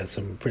Fabrics. I got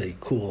some pretty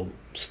cool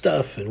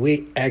stuff. And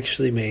we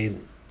actually made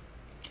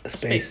a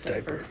space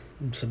diaper.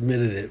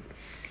 Submitted it.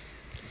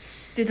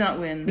 Did not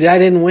win. Yeah, I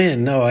didn't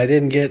win. No, I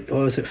didn't get,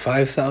 what was it,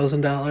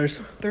 $5,000?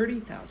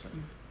 $30,000.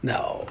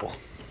 No.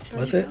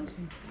 Was it?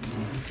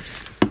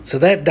 So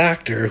that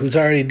doctor who's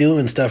already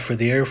doing stuff for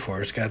the Air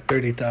Force got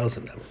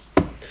 $30,000.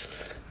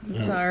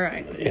 It's all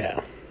right.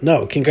 Yeah.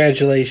 No,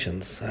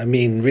 congratulations. I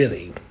mean,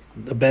 really,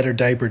 a better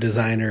diaper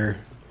designer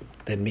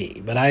than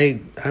me. But I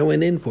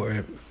went in for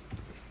it.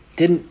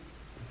 Didn't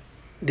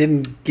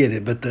get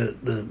it, but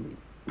the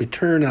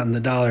return on the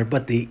dollar,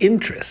 but the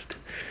interest,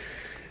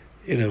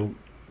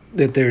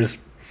 that there's,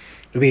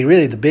 I mean,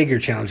 really the bigger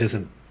challenge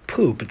isn't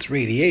poop, it's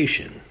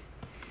radiation.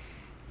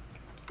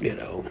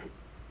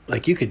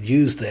 Like you could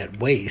use that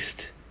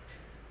waste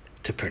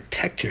to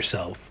protect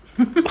yourself.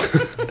 I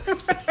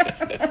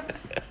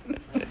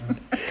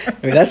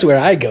mean, that's where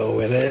I go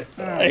with it.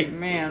 Oh,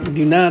 man.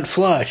 Do not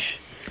flush.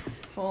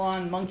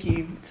 Full-on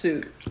monkey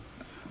suit.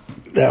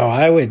 No,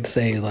 I would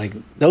say,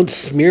 don't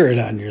smear it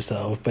on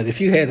yourself. But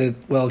if you had it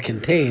well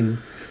contained,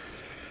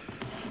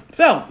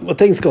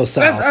 things go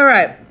south. That's all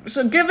right.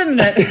 So given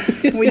that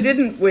we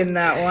didn't win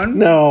that one.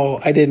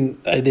 No, I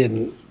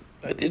didn't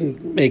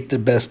make the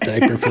best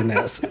diaper for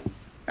NASA.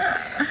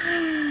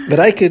 But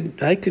I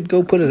could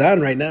go put it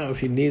on right now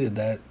if you needed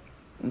that.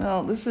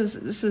 No, this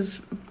is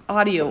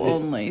audio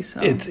only.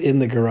 So it's in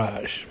the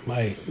garage.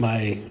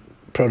 My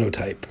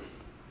prototype.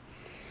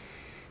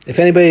 If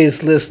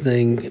anybody's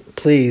listening,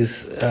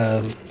 please.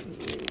 I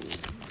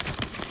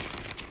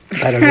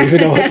don't even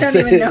know what to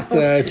say.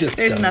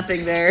 There's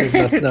nothing there.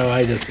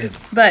 I just did.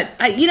 But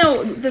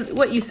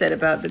what you said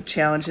about the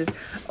challenges,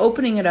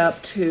 opening it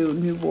up to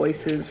new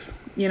voices.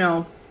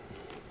 Not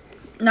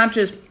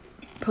just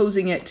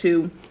posing it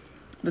to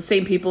the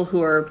same people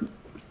who are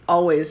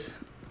always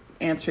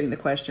answering the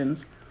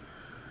questions,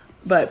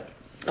 but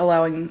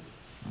allowing,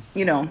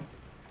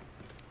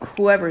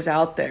 whoever's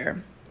out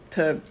there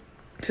to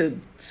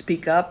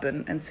speak up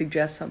and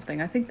suggest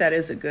something. I think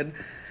that's a good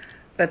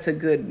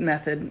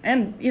method.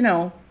 And,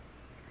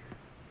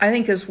 I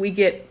think as we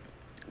get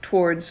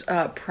towards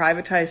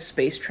privatized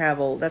space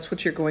travel, that's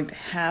what you're going to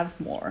have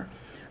more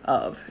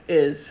of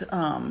is,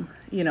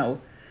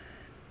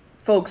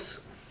 folks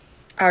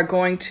are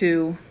going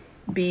to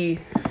be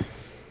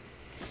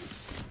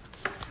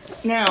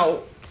now,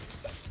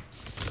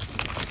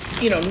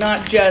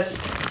 not just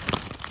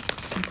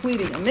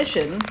completing a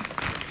mission,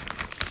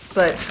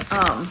 but,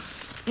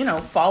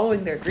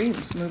 following their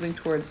dreams, moving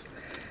towards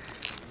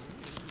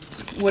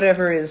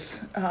whatever is,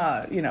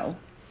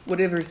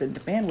 whatever's in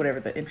demand, whatever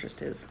the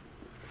interest is.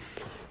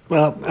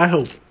 Well, I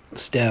hope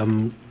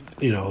STEM,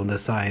 the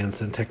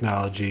science and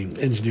technology,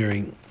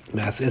 engineering,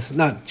 math, is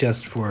not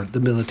just for the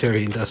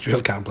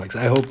military-industrial complex.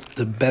 I hope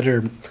the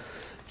better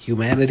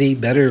humanity,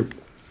 better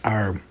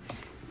our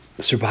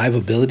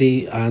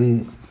survivability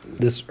on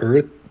this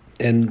earth,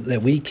 and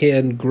that we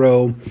can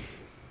grow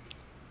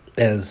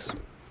as,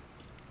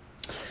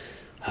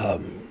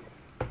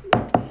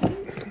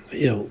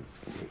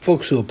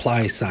 folks who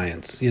apply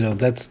science.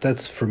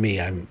 That's for me.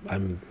 I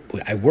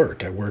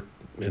work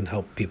and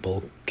help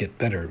people get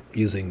better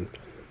using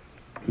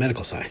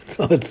medical science.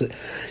 So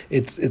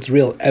it's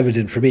real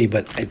evident for me.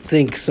 But I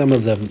think some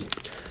of the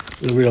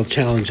real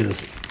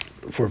challenges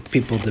for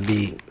people to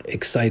be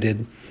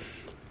excited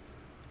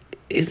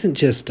isn't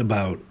just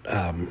about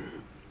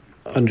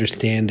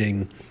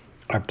understanding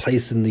our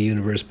place in the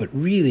universe, but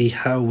really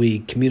how we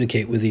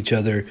communicate with each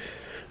other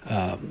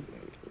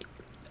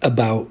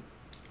about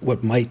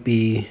what might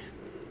be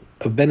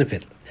of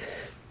benefit.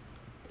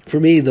 For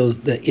me,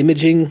 the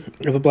imaging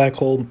of a black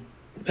hole,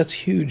 that's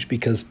huge,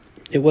 because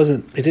it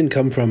didn't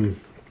come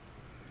from,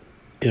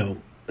 an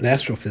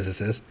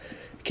astrophysicist.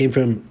 It came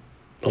from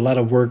a lot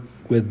of work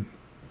with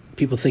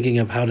people thinking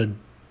of how to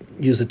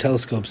use the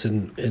telescopes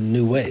in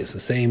new ways. The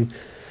same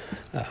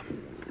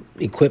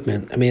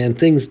equipment. And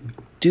things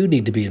do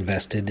need to be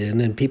invested in,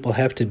 and people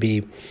have to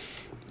be,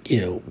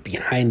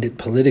 behind it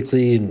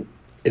politically. And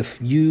if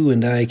you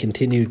and I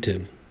continue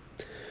to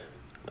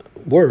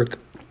work,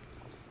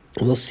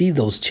 we'll see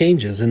those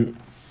changes and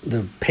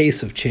the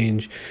pace of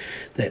change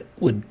that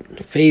would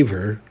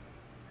favor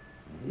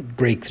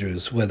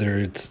breakthroughs, whether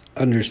it's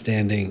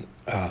understanding.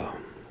 A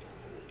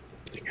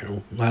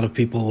lot of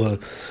people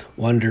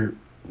wonder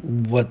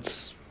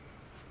what's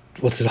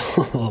it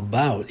all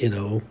about.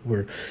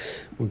 We're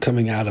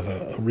coming out of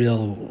a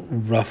real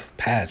rough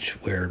patch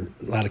where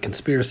a lot of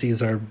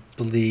conspiracies are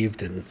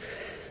believed, and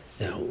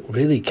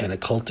really kind of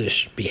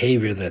cultish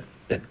behavior that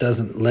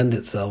doesn't lend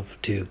itself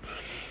to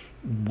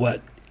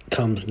what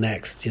comes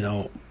next.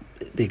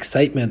 The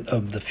excitement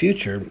of the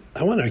future.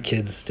 I want our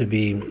kids to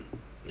be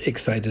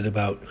excited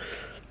about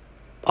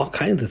all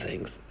kinds of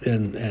things,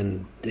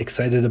 and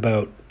excited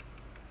about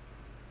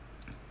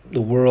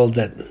the world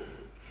that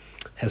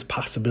has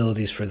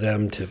possibilities for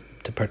them to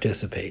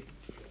participate.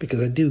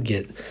 Because I do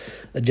get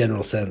a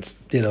general sense,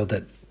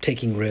 that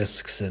taking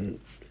risks and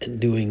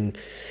doing,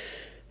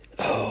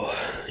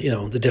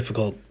 the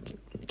difficult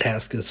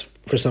task is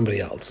for somebody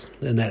else,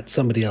 and that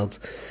somebody else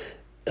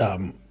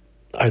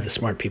are the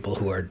smart people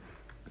who are,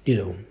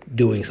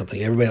 doing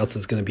something. Everybody else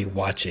is going to be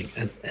watching,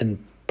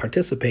 and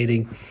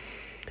participating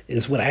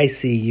is what I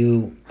see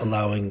you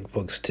allowing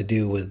folks to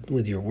do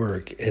with your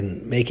work,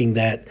 and making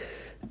that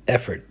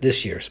effort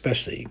this year,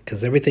 especially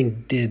because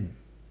everything did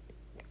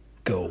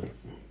go.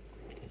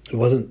 It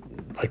wasn't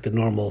like the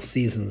normal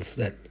seasons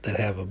that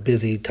have a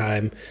busy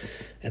time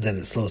and then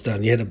it slows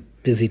down. You had a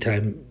busy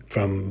time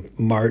from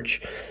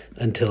March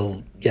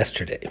until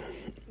yesterday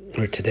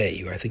or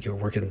today. I think you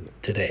were working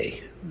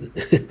today.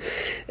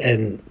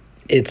 and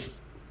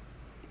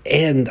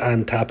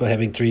on top of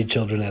having 3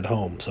 children at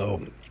home.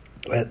 So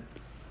that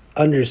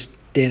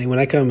understanding, when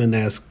I come and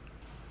ask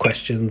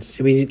questions,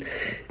 we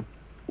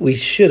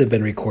should have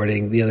been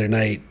recording the other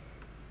night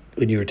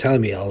when you were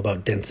telling me all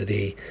about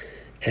density,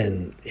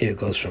 and it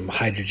goes from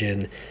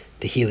hydrogen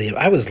to helium.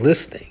 I was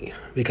listening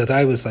because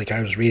I was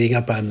reading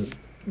up on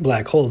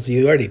black holes.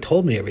 You already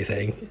told me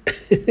everything.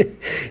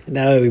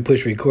 Now we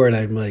push record.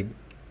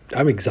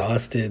 I'm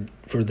exhausted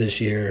for this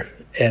year,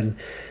 and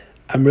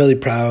I'm really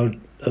proud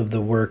of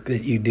the work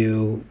that you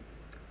do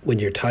when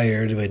you're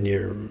tired, when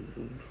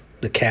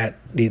the cat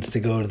needs to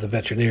go to the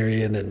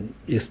veterinarian, and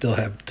you still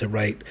have to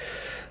write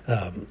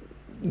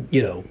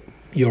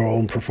your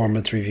own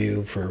performance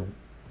review for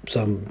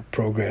some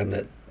program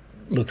that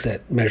looks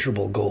at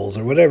measurable goals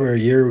or whatever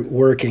you're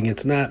working.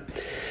 It's not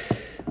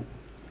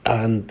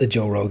on the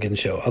Joe Rogan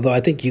show. Although I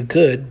think you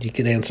could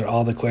answer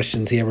all the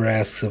questions he ever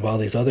asks of all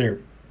these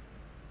other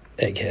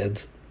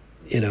eggheads,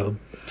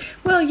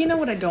 Well, you know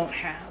what I don't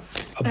have?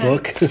 A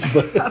book?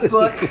 A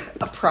book,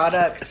 a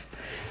product.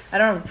 I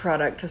don't have a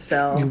product to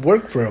sell. You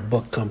work for a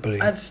book company.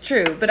 That's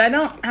true. But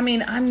I'm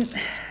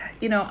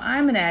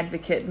an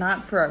advocate,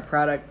 not for our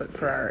product, but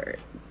for our,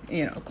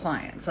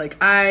 clients.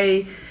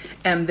 I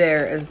am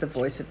there as the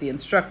voice of the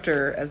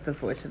instructor, as the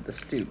voice of the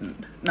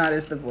student, not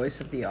as the voice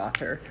of the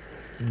author.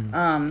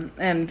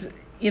 And,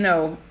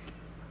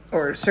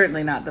 or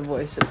certainly not the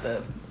voice of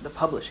the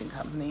publishing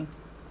company.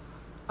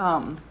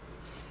 I'm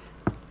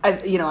on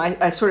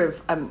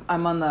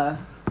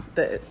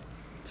the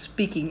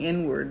speaking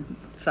inward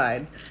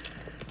side.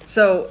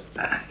 So,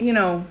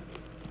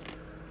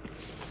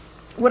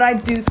 what I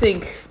do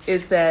think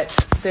is that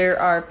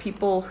there are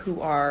people who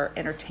are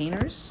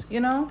entertainers,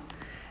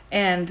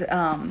 and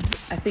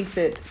I think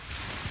that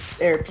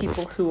there are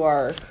people who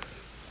are,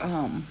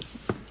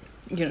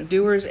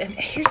 doers. And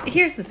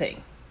here's the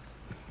thing.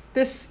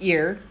 This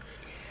year,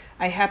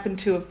 I happen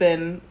to have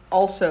been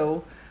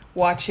also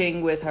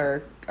watching with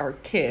our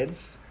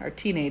kids, our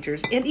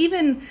teenagers, and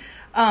even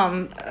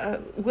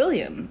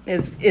William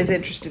is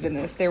interested in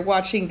this. They're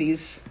watching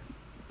these,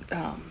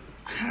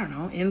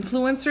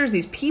 influencers,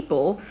 these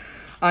people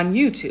on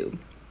YouTube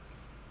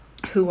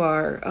who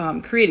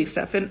are creating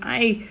stuff. And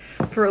I,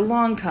 for a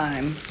long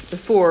time,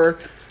 before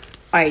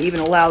I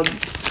even allowed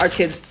our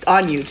kids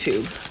on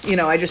YouTube,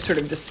 I just sort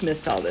of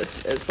dismissed all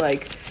this as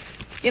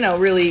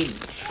really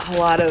a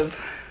lot of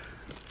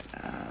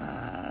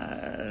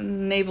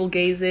navel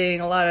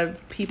gazing, a lot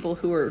of people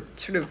who are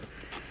sort of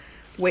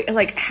wait,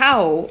 like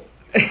how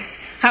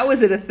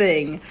is it a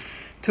thing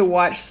to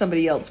watch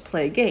somebody else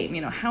play a game?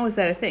 How is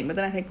that a thing? But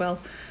then I think, well,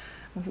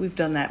 we've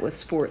done that with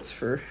sports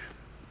for,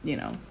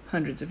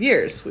 hundreds of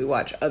years. We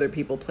watch other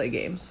people play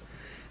games.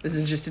 This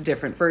is just a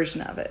different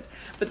version of it.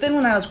 But then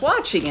when I was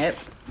watching it,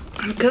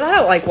 because I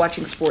don't like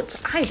watching sports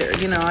either,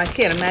 I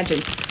can't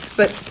imagine.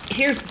 But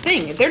here's the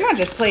thing. They're not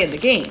just playing the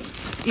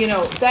games.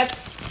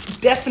 That's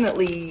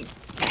definitely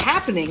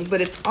happening,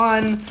 but it's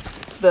on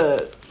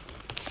the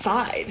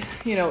side.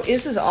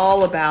 This is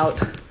all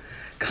about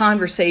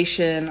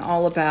conversation,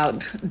 all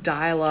about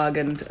dialogue,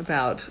 and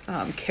about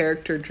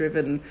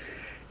character-driven.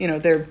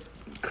 They're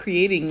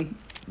creating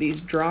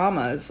these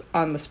dramas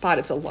on the spot.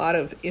 It's a lot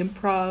of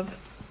improv.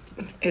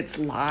 It's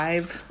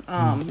live.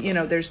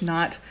 There's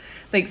not,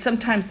 like,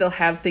 sometimes they'll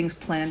have things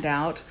planned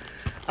out.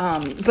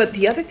 But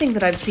the other thing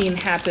that I've seen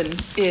happen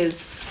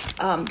is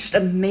just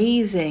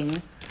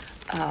amazing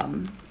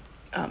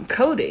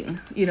coding,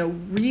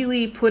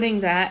 really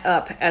putting that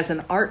up as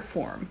an art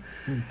form,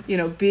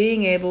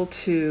 being able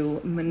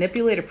to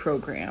manipulate a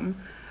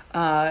program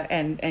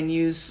and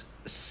use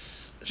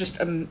just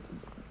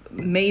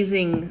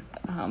amazing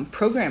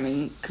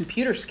programming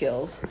computer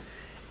skills,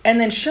 and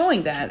then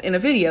showing that in a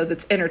video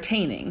that's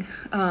entertaining.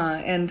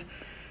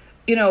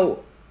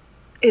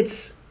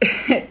 It's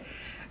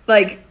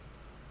like,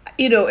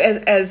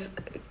 as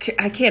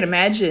I can't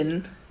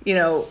imagine,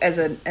 as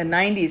a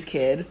 90s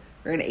kid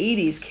or an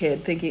 80s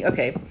kid thinking,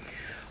 okay,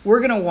 we're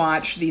going to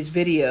watch these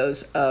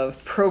videos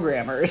of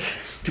programmers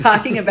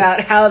talking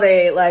about how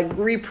they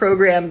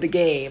reprogrammed a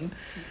game.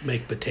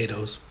 Make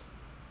potatoes.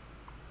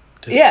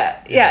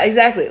 Yeah,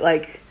 exactly.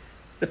 Like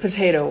the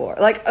potato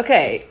war.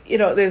 Okay,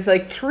 there's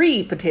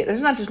 3 potatoes.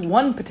 There's not just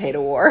one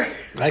potato war.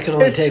 I can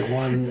only take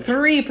one.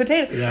 3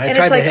 potatoes. Yeah, I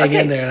tried to hang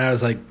in there, and I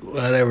was like,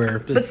 whatever.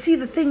 But see,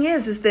 the thing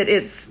is that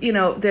it's,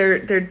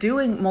 they're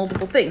doing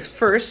multiple things.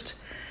 First,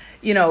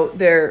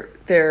 they're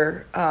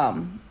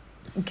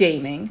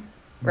gaming,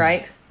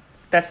 right?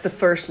 That's the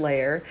first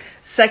layer.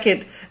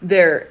 Second,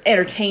 they're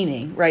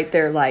entertaining, right?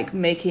 They're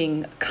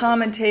making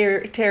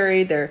commentary.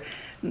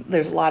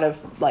 There's a lot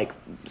of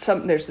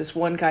there's this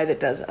one guy that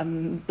does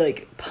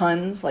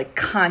puns,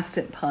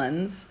 constant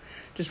puns,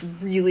 just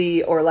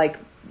really, or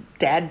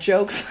dad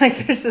jokes.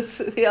 There's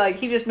this,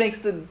 he just makes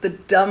the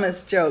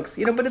dumbest jokes,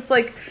 but it's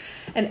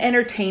an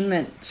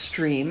entertainment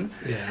stream.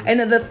 Yeah. And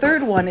then the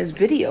third one is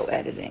video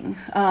editing,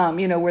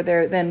 where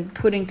they're then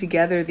putting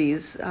together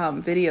these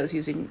videos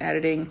using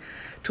editing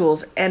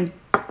tools. And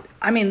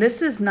I mean,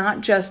 this is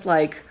not just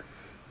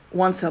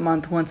once a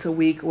month, once a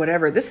week,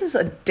 whatever. This is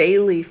a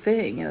daily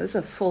thing. This is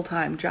a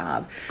full-time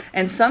job.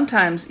 And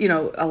sometimes,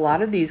 a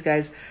lot of these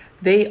guys,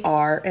 they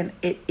are, and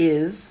it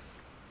is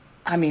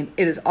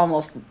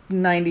almost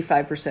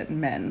 95%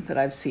 men that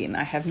I've seen.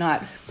 I have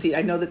not seen,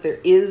 I know that there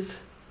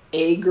is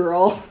a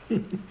girl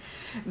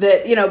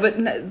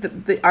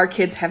that, but our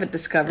kids haven't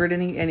discovered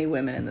any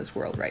women in this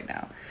world right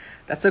now.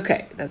 That's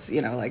okay. That's,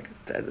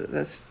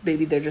 that's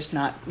maybe they're just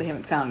not, they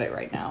haven't found it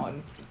right now.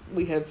 And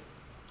we have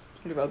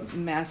sort of a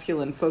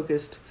masculine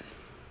focused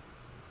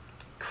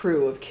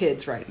crew of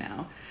kids right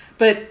now.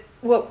 But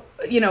what,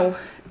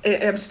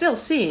 I'm still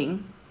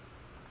seeing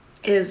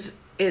is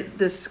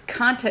this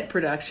content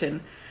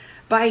production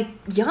by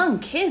young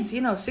kids,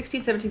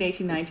 16, 17,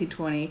 18, 19,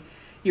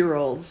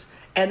 20-year-olds,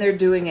 and they're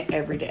doing it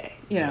every day,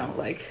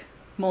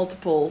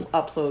 multiple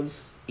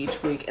uploads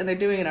each week, and they're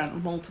doing it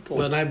on multiple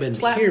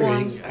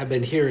platforms. I've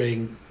been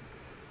hearing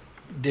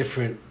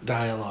different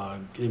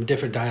dialogue,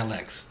 different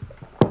dialects.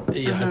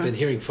 I've been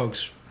hearing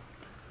folks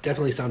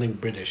definitely sounding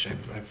British.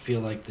 I feel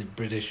like the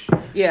British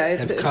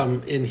have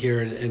come in here,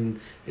 and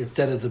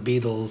instead of the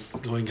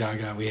Beatles going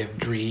gaga, we have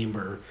Dream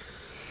or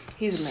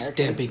he's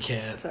American. Stampy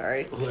Cat.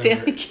 Sorry, whoever.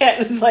 Stampy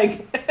Cat is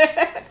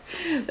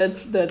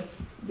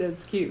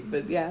that's cute,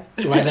 but yeah.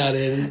 Why not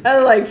in?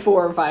 4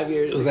 or 5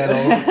 years. Was that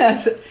all?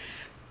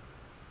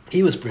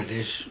 He was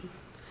British.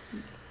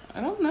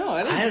 I don't know.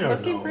 I don't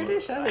was know. he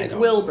British? I think don't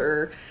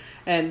Wilbur.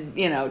 And,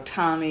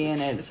 Tommy in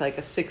it is a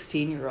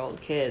 16-year-old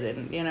kid.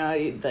 And,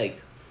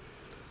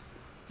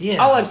 yeah.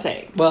 All I'm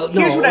saying. Well, no,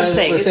 here's what I'm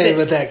saying. Was saying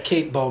that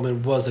Kate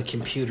Bowman was a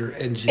computer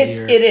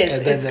engineer. It is.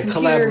 And then it's the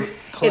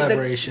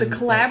collaboration. The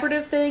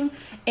collaborative thing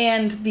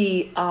and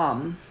the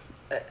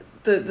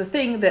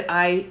thing that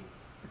I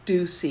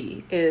do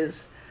see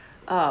is,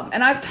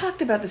 and I've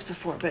talked about this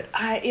before, but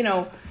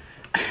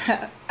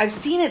I've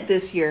seen it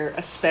this year,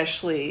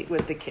 especially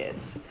with the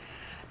kids,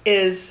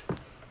 is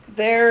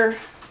they're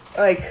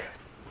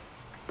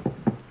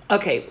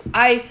okay,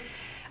 I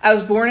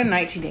was born in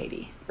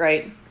 1980,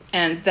 right?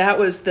 And that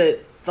was the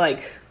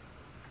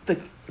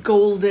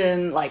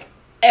golden,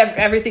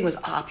 everything was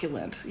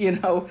opulent,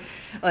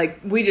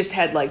 we just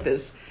had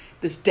this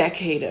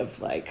decade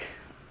of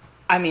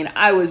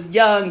I was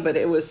young, but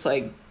it was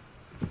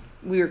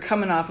we were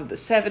coming off of the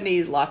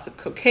 70s, lots of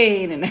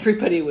cocaine, and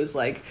everybody was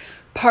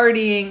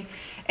partying.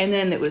 And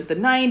then it was the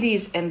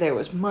 90s, and there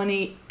was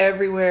money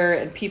everywhere,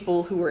 and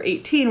people who were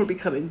 18 were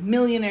becoming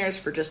millionaires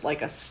for just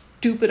a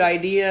stupid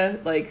idea,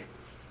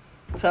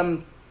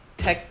 some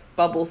tech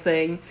bubble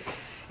thing.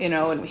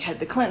 and we had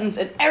the Clintons,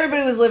 and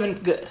everybody was living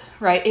good,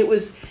 right? It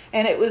was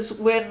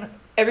when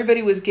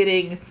everybody was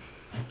getting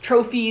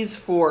trophies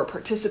for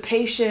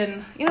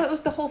participation. It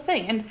was the whole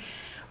thing. And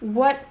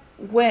what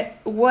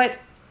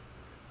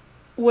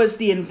was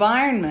the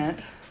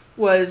environment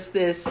was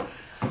this,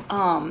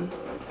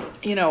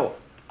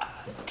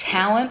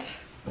 talent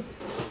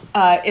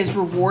is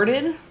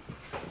rewarded,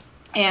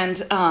 and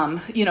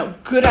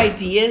good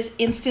ideas,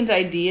 instant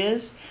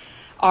ideas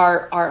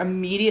are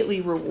immediately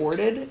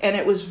rewarded, and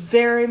it was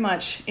very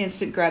much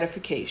instant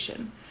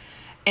gratification.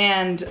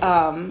 And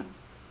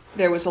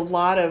there was a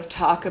lot of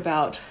talk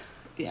about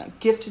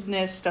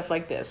giftedness, stuff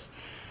like this.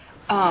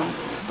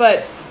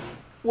 But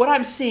what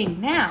I'm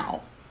seeing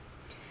now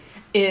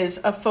is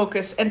a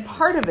focus, and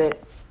part of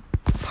it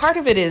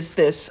is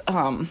this.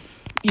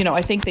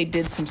 I think they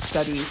did some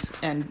studies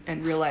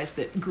and realized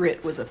that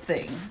grit was a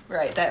thing,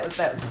 right?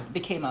 That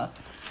became a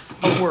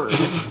word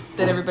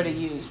that everybody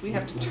used. We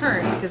have to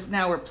turn because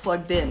now we're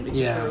plugged in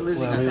because we're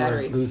losing our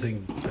battery. Were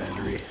losing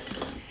battery.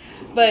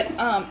 But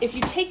if you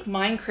take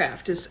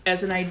Minecraft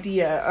as an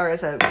idea or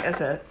as an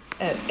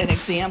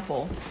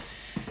example,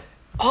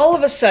 all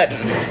of a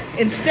sudden,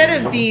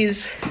 instead of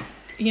these,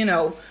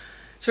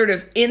 sort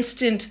of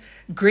instant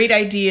great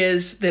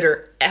ideas that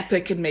are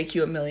epic and make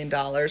you $1 million,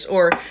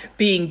 or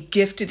being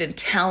gifted and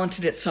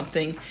talented at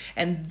something,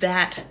 and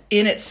that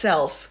in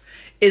itself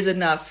is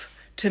enough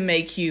to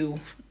make you,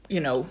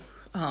 to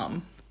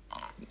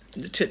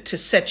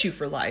set you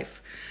for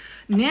life.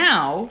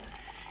 Now,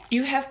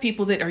 you have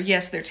people that are,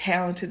 yes, they're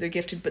talented, they're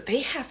gifted, but they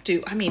have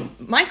to,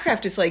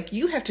 Minecraft is like,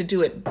 you have to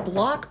do it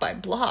block by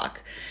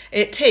block.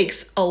 It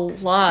takes a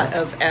lot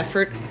of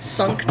effort,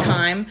 sunk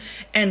time,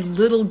 and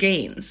little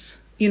gains,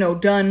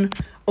 done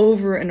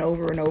over and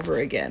over and over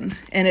again.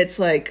 And it's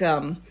like,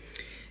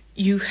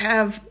 you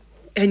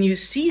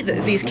see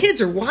that these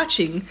kids are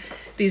watching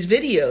these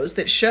videos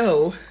that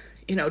show,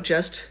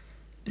 just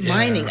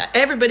mining.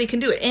 Everybody can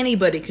do it.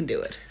 Anybody can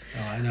do it.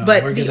 Oh, I know.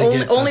 But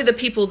only the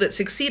people that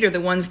succeed are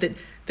the ones that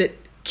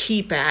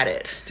keep at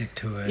it. Stick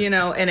to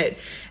it.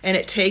 And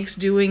it takes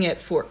doing it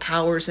for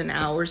hours and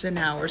hours and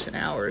hours and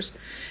hours.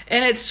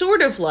 And it's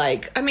sort of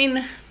like,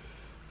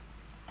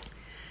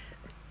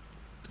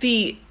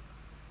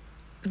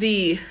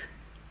 the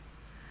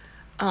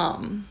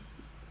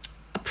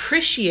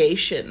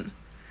appreciation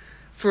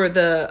for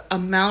the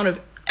amount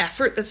of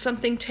effort that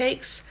something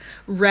takes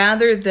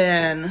rather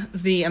than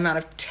the amount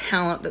of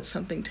talent that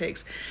something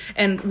takes.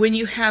 And when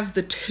you have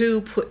the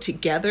two put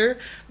together,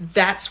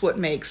 that's what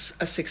makes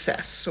a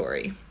success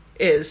story,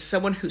 is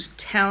someone who's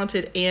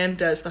talented and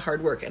does the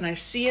hard work. And I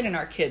see it in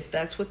our kids.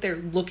 That's what they're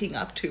looking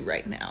up to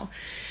right now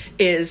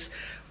is,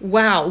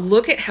 wow,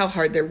 look at how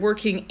hard they're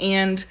working,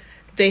 and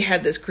they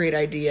had this great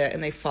idea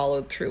and they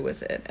followed through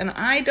with it. And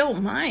I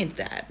don't mind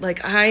that.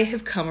 Like, I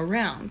have come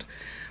around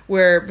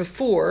where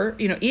before,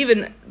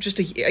 even just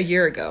a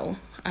year ago,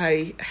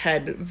 I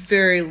had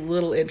very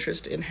little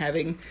interest in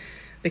having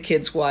the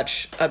kids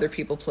watch other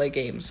people play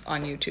games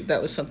on YouTube.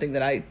 That was something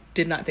that I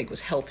did not think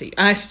was healthy.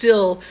 I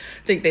still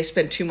think they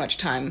spend too much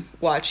time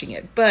watching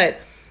it.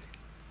 But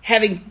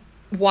having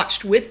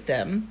watched with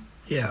them,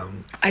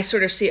 I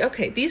sort of see,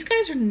 okay, these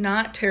guys are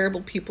not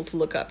terrible people to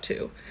look up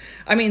to.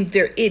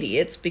 They're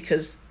idiots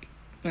because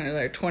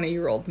they're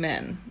 20-year-old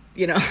men.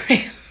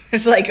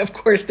 It's like, of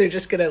course, they're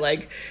just going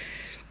to,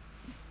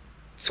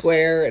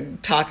 swear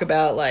and talk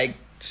about,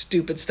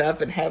 stupid stuff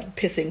and have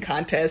pissing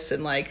contests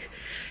and,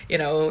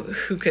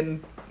 who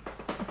can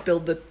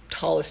build the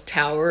tallest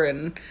tower.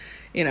 And,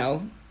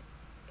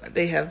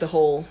 they have the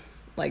whole,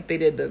 they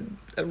did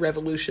a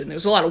revolution. There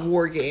was a lot of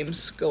war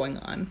games going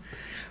on.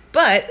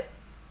 But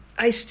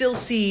I still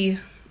see,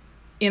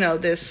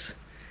 this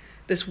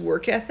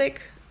work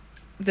ethic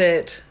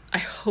that I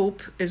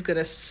hope is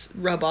going to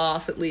rub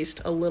off at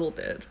least a little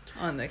bit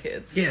on the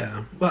kids.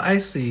 Yeah. Well, I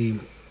see,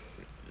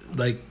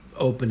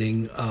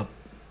 opening up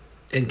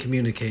and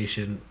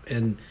communication.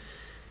 And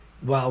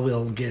while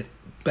we'll get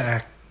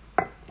back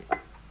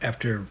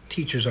after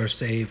teachers are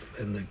safe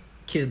and the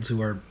kids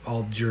who are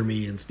all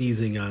germy and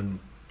sneezing on,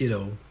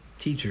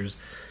 teachers,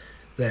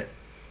 that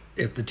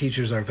if the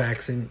teachers are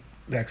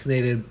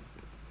vaccinated,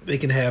 they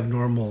can have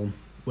normal,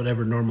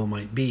 whatever normal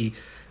might be.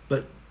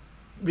 But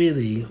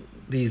really,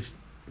 these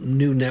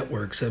new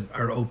networks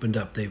are opened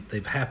up.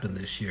 They've happened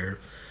this year.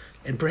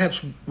 And perhaps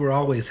we're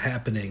always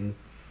happening.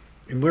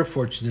 And we're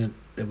fortunate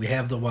that we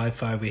have the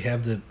Wi-Fi, we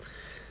have the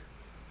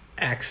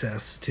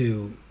access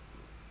to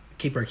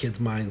keep our kids'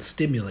 minds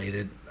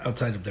stimulated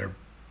outside of their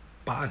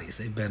bodies.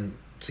 They've been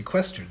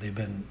sequestered. They've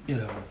been,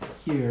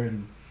 here.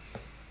 And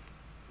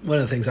one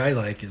of the things I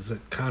like is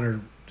that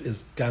Connor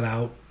got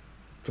out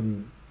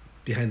from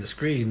behind the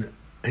screen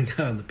and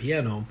got on the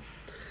piano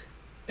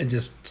and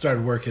just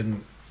started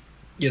working,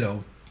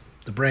 the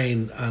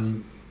brain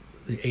on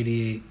the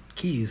 88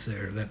 keys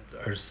there that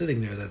are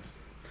sitting there.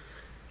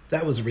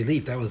 That was a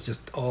relief. That was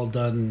just all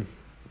done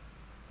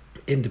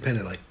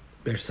independent.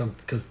 There's something,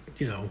 because,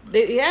 he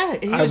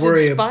was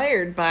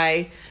inspired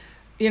by,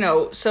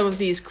 some of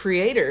these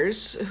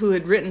creators who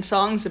had written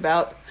songs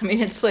about, I mean,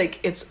 it's like,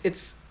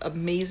 it's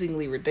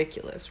amazingly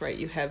ridiculous, right?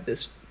 You have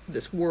this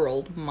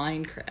world,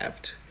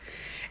 Minecraft,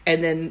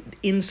 and then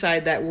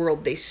inside that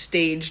world, they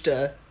staged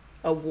a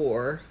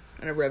war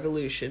and a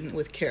revolution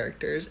with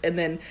characters, and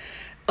then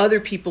other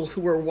people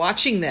who were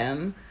watching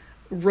them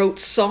wrote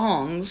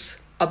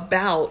songs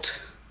about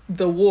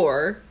the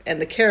war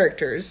and the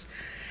characters,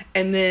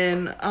 and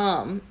then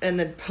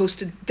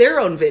posted their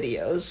own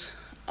videos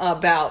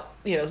about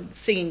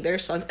singing their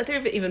songs. There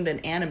have even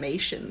been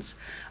animations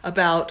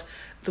about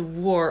the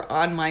war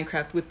on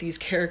Minecraft with these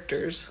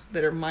characters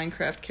that are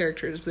Minecraft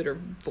characters that are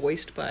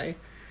voiced by,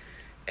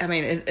 I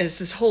mean, it's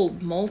this whole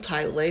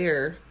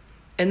multi-layer.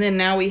 And then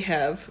now we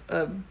have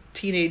a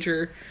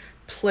teenager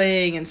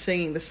playing and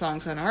singing the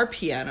songs on our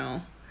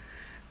piano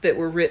that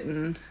were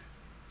written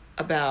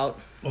about.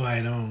 Oh,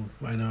 I know.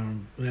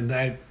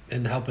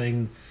 And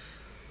helping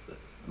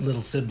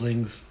little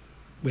siblings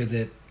with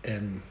it.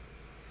 And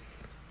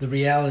the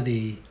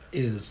reality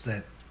is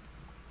that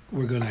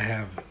we're going to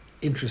have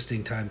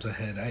interesting times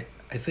ahead.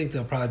 I think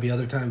there'll probably be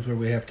other times where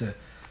we have to,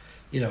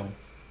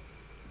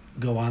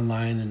 go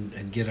online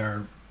and get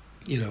our,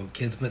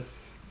 kids. But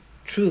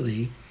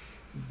truly,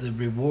 the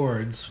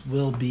rewards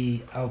will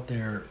be out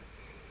there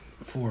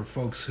for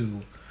folks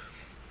who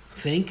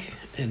think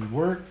and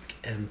work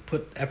and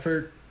put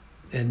effort.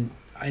 And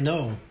I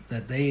know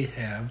that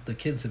the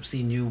kids have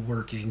seen you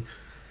working.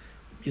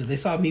 They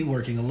saw me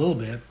working a little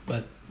bit,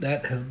 but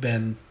that has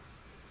been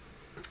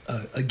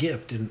a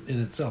gift in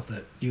itself,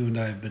 that you and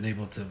I have been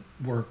able to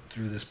work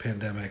through this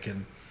pandemic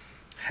and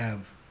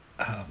have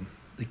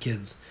the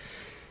kids.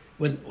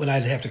 When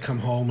I'd have to come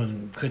home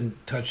and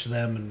couldn't touch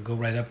them and go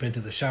right up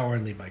into the shower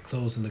and leave my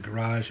clothes in the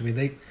garage, I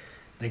mean,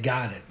 they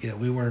got it.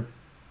 We weren't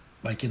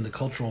like in the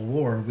cultural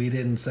war. We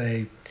didn't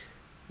say,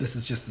 this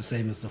is just the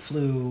same as the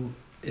flu.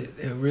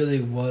 It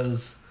really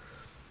was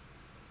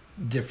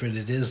different.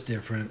 It is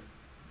different.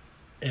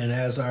 And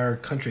as our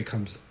country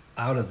comes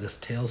out of this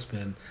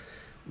tailspin,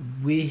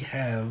 we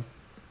have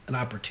an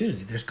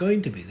opportunity. There's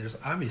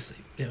obviously,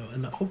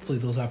 and hopefully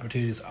those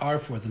opportunities are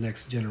for the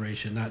next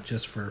generation, not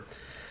just for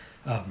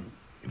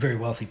very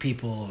wealthy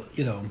people.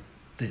 The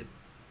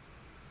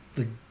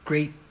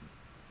great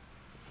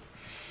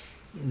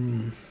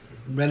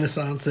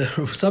renaissance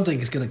or something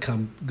is going to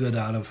come good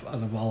out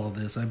of all of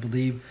this. I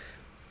believe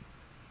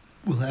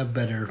we'll have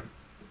better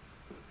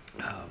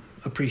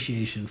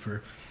appreciation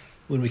for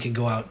when we can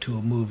go out to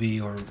a movie,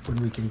 or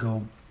when we can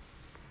go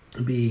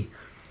be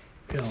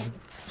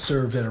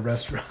served at a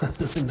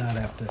restaurant and not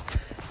have to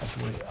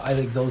wait. I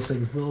think those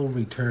things will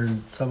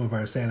return some of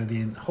our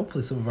sanity and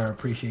hopefully some of our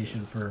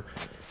appreciation for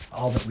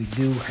all that we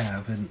do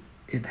have. And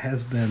it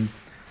has been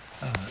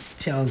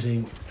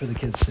challenging for the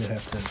kids to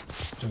have to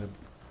sort of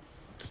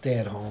stay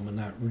at home and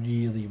not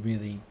really,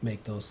 really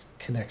make those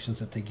connections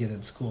that they get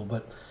in school,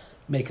 but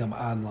make them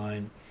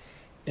online.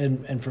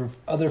 And for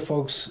other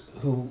folks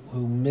who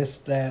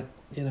missed that,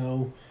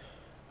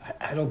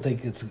 I don't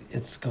think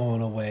it's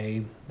going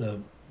away.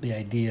 The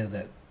idea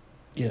that,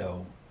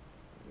 you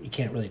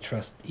can't really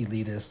trust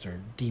elitist or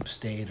deep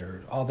state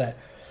or all that.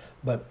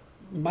 But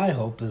my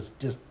hope is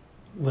just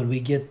when we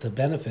get the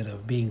benefit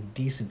of being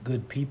decent,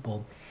 good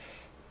people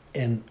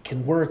and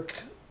can work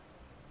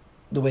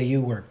the way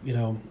you work,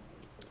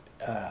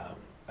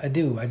 I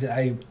do.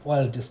 I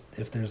want to just,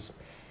 if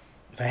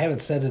I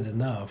haven't said it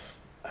enough,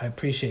 I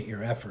appreciate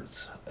your efforts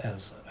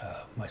as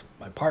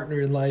my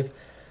partner in life.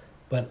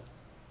 But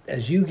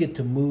as you get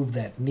to move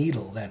that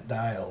needle, that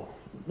dial,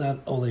 not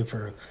only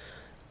for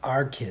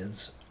our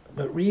kids,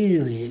 but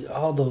really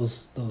all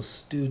those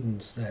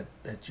students that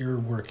you're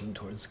working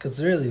towards. Because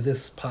really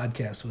this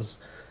podcast was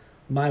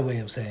my way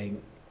of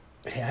saying,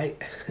 hey,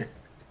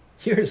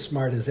 you're as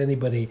smart as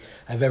anybody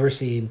I've ever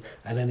seen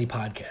on any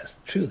podcast.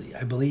 Truly,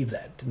 I believe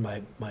that in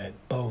my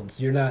bones.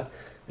 You're not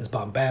as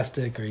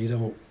bombastic, or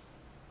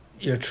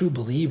you're a true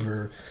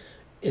believer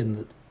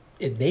in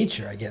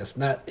nature, I guess,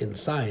 not in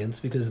science,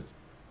 because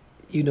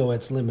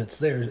its limits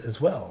there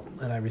as well.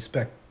 And I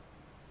respect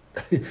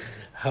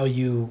how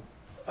you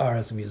are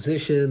as a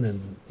musician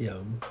and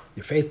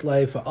your faith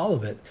life, all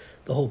of it,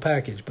 the whole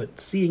package.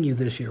 But seeing you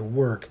this year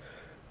work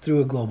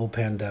through a global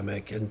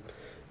pandemic and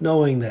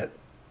knowing that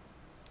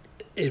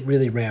it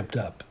really ramped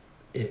up.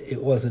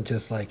 It wasn't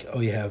just like, oh,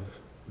 you have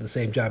the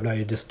same job now,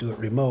 you just do it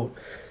remote.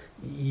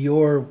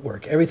 Your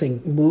work,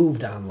 everything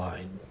moved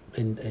online,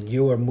 and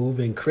you are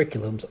moving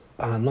curriculums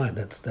online.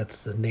 That's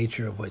the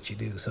nature of what you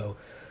do. So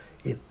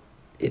it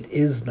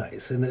is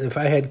nice. And if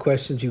I had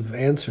questions, you've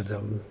answered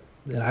them.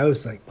 And I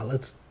was like, well,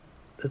 let's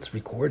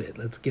record it.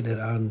 Let's get it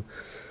on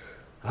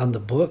the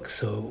book.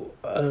 So,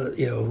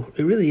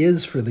 it really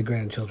is for the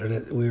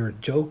grandchildren. We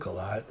joke a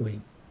lot.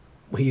 We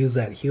use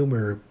that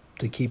humor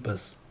to keep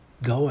us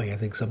going. I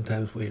think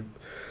sometimes we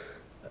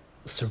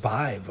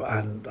survive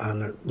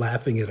on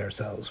laughing at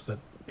ourselves, but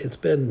it's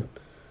been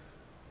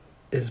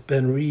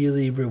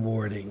really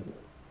rewarding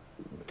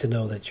to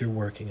know that you're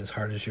working as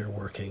hard as you're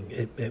working.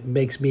 It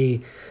makes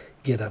me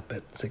get up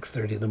at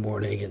 6:30 in the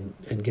morning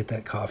and get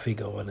that coffee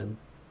going and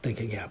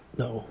thinking, yeah,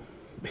 no,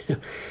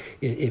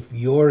 if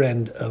your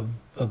end of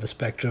the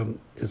spectrum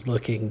is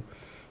looking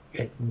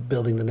at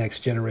building the next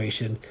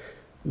generation,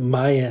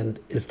 my end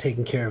is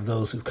taking care of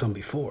those who've come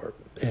before.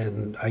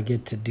 And I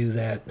get to do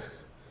that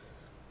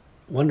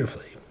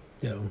wonderfully.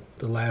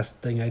 The last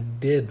thing I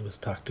did was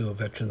talk to a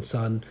veteran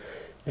son,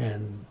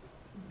 and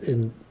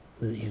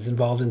he's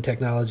involved in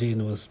technology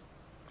and was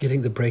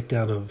getting the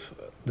breakdown of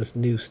this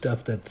new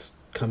stuff that's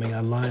coming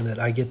online that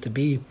I get to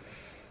be.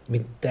 I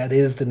mean, that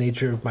is the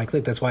nature of my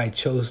clinic. That's why I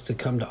chose to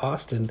come to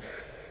Austin,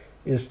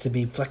 is to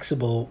be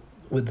flexible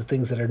with the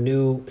things that are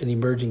new and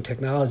emerging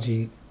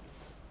technology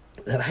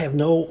that I have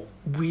no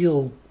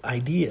real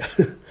idea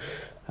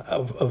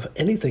of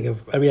anything.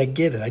 I mean, I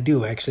get it. I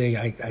do, actually.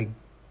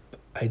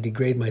 I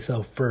degrade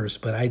myself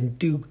first, but I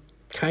do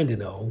kind of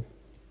know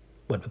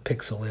what a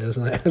pixel is,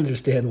 and I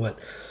understand what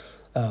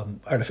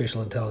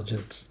artificial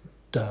intelligence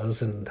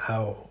does and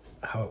how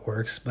it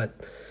works. But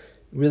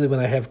really, when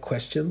I have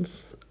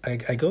questions, I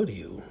go to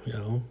you,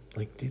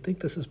 like, do you think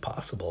this is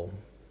possible?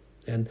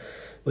 And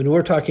when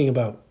we're talking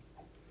about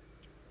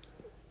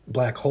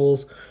black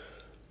holes,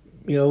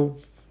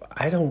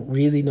 I don't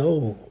really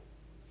know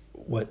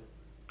what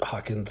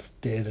Hawkins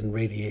did and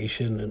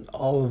radiation and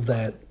all of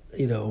that,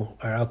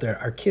 are out there.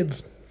 Our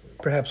kids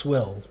perhaps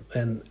will,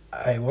 and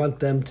I want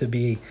them to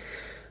be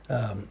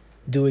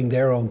doing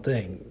their own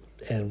thing.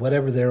 And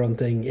whatever their own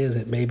thing is,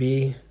 it may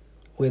be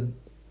with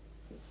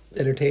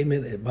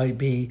entertainment, it might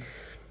be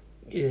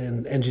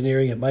in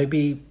engineering, it might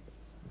be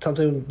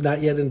something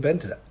not yet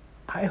invented.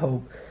 I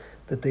hope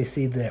that they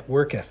see that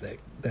work ethic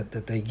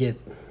that they get,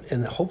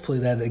 and hopefully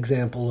that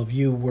example of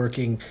you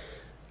working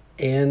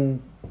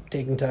and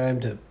taking time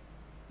to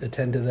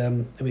attend to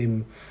them. I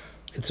mean,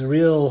 it's a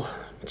real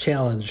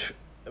challenge,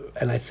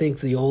 and I think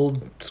the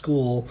old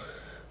school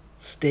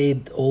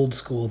stayed old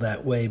school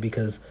that way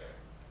because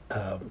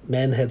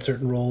men had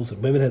certain roles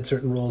and women had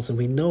certain roles, and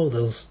we know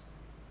those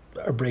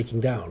are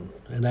breaking down.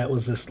 And that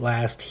was this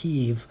last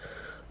heave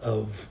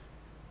of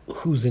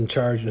who's in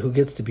charge and who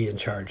gets to be in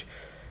charge.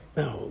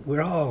 No,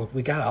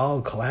 we gotta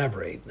all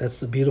collaborate. That's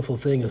the beautiful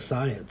thing of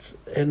science.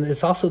 And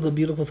it's also the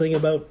beautiful thing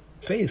about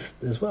faith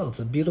as well. It's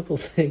a beautiful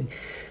thing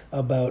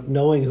about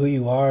knowing who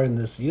you are in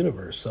this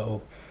universe.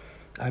 So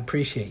I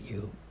appreciate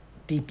you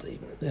deeply.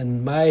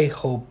 And my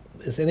hope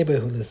is anybody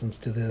who listens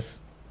to this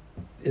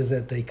is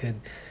that they could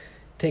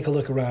take a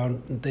look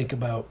around and think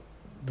about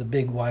the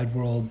big wide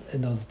world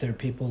and know that there are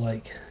people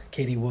like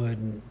Katie Wood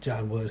and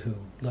John Wood who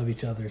love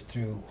each other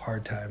through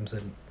hard times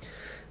and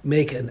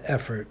make an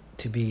effort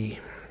to be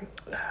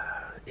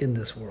in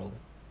this world.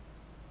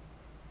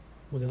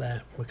 Look at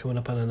that. We're coming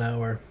up on an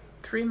hour.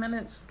 3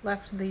 minutes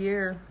left of the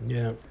year.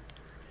 Yeah. Do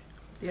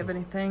you have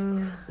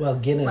anything? Well,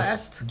 Guinness.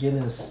 Last?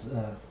 Guinness.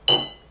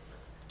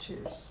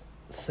 Cheers.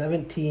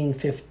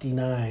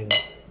 1759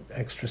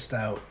 extra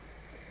stout.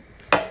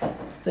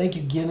 Thank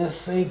you,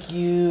 Guinness. Thank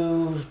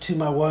you to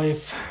my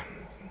wife.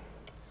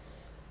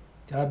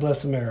 God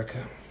bless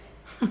America.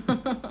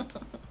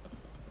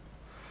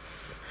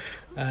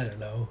 I don't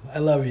know. I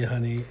love you,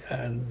 honey,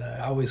 and I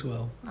always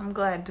will. I'm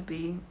glad to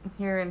be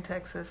here in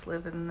Texas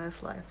living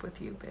this life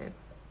with you, babe.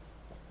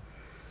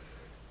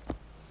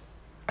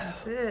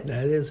 That's it.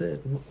 That is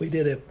it. We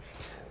did it.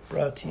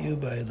 Brought to you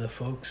by the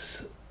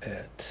folks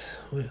at...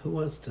 Who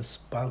wants to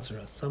sponsor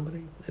us?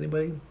 Somebody?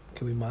 Anybody?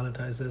 Can we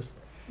monetize this?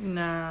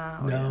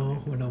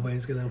 No.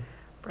 Nobody's going to.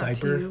 Brought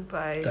to you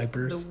by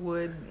Diapers. the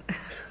Wood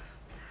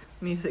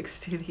Music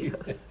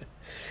Studios.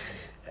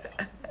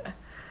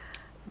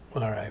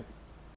 All right.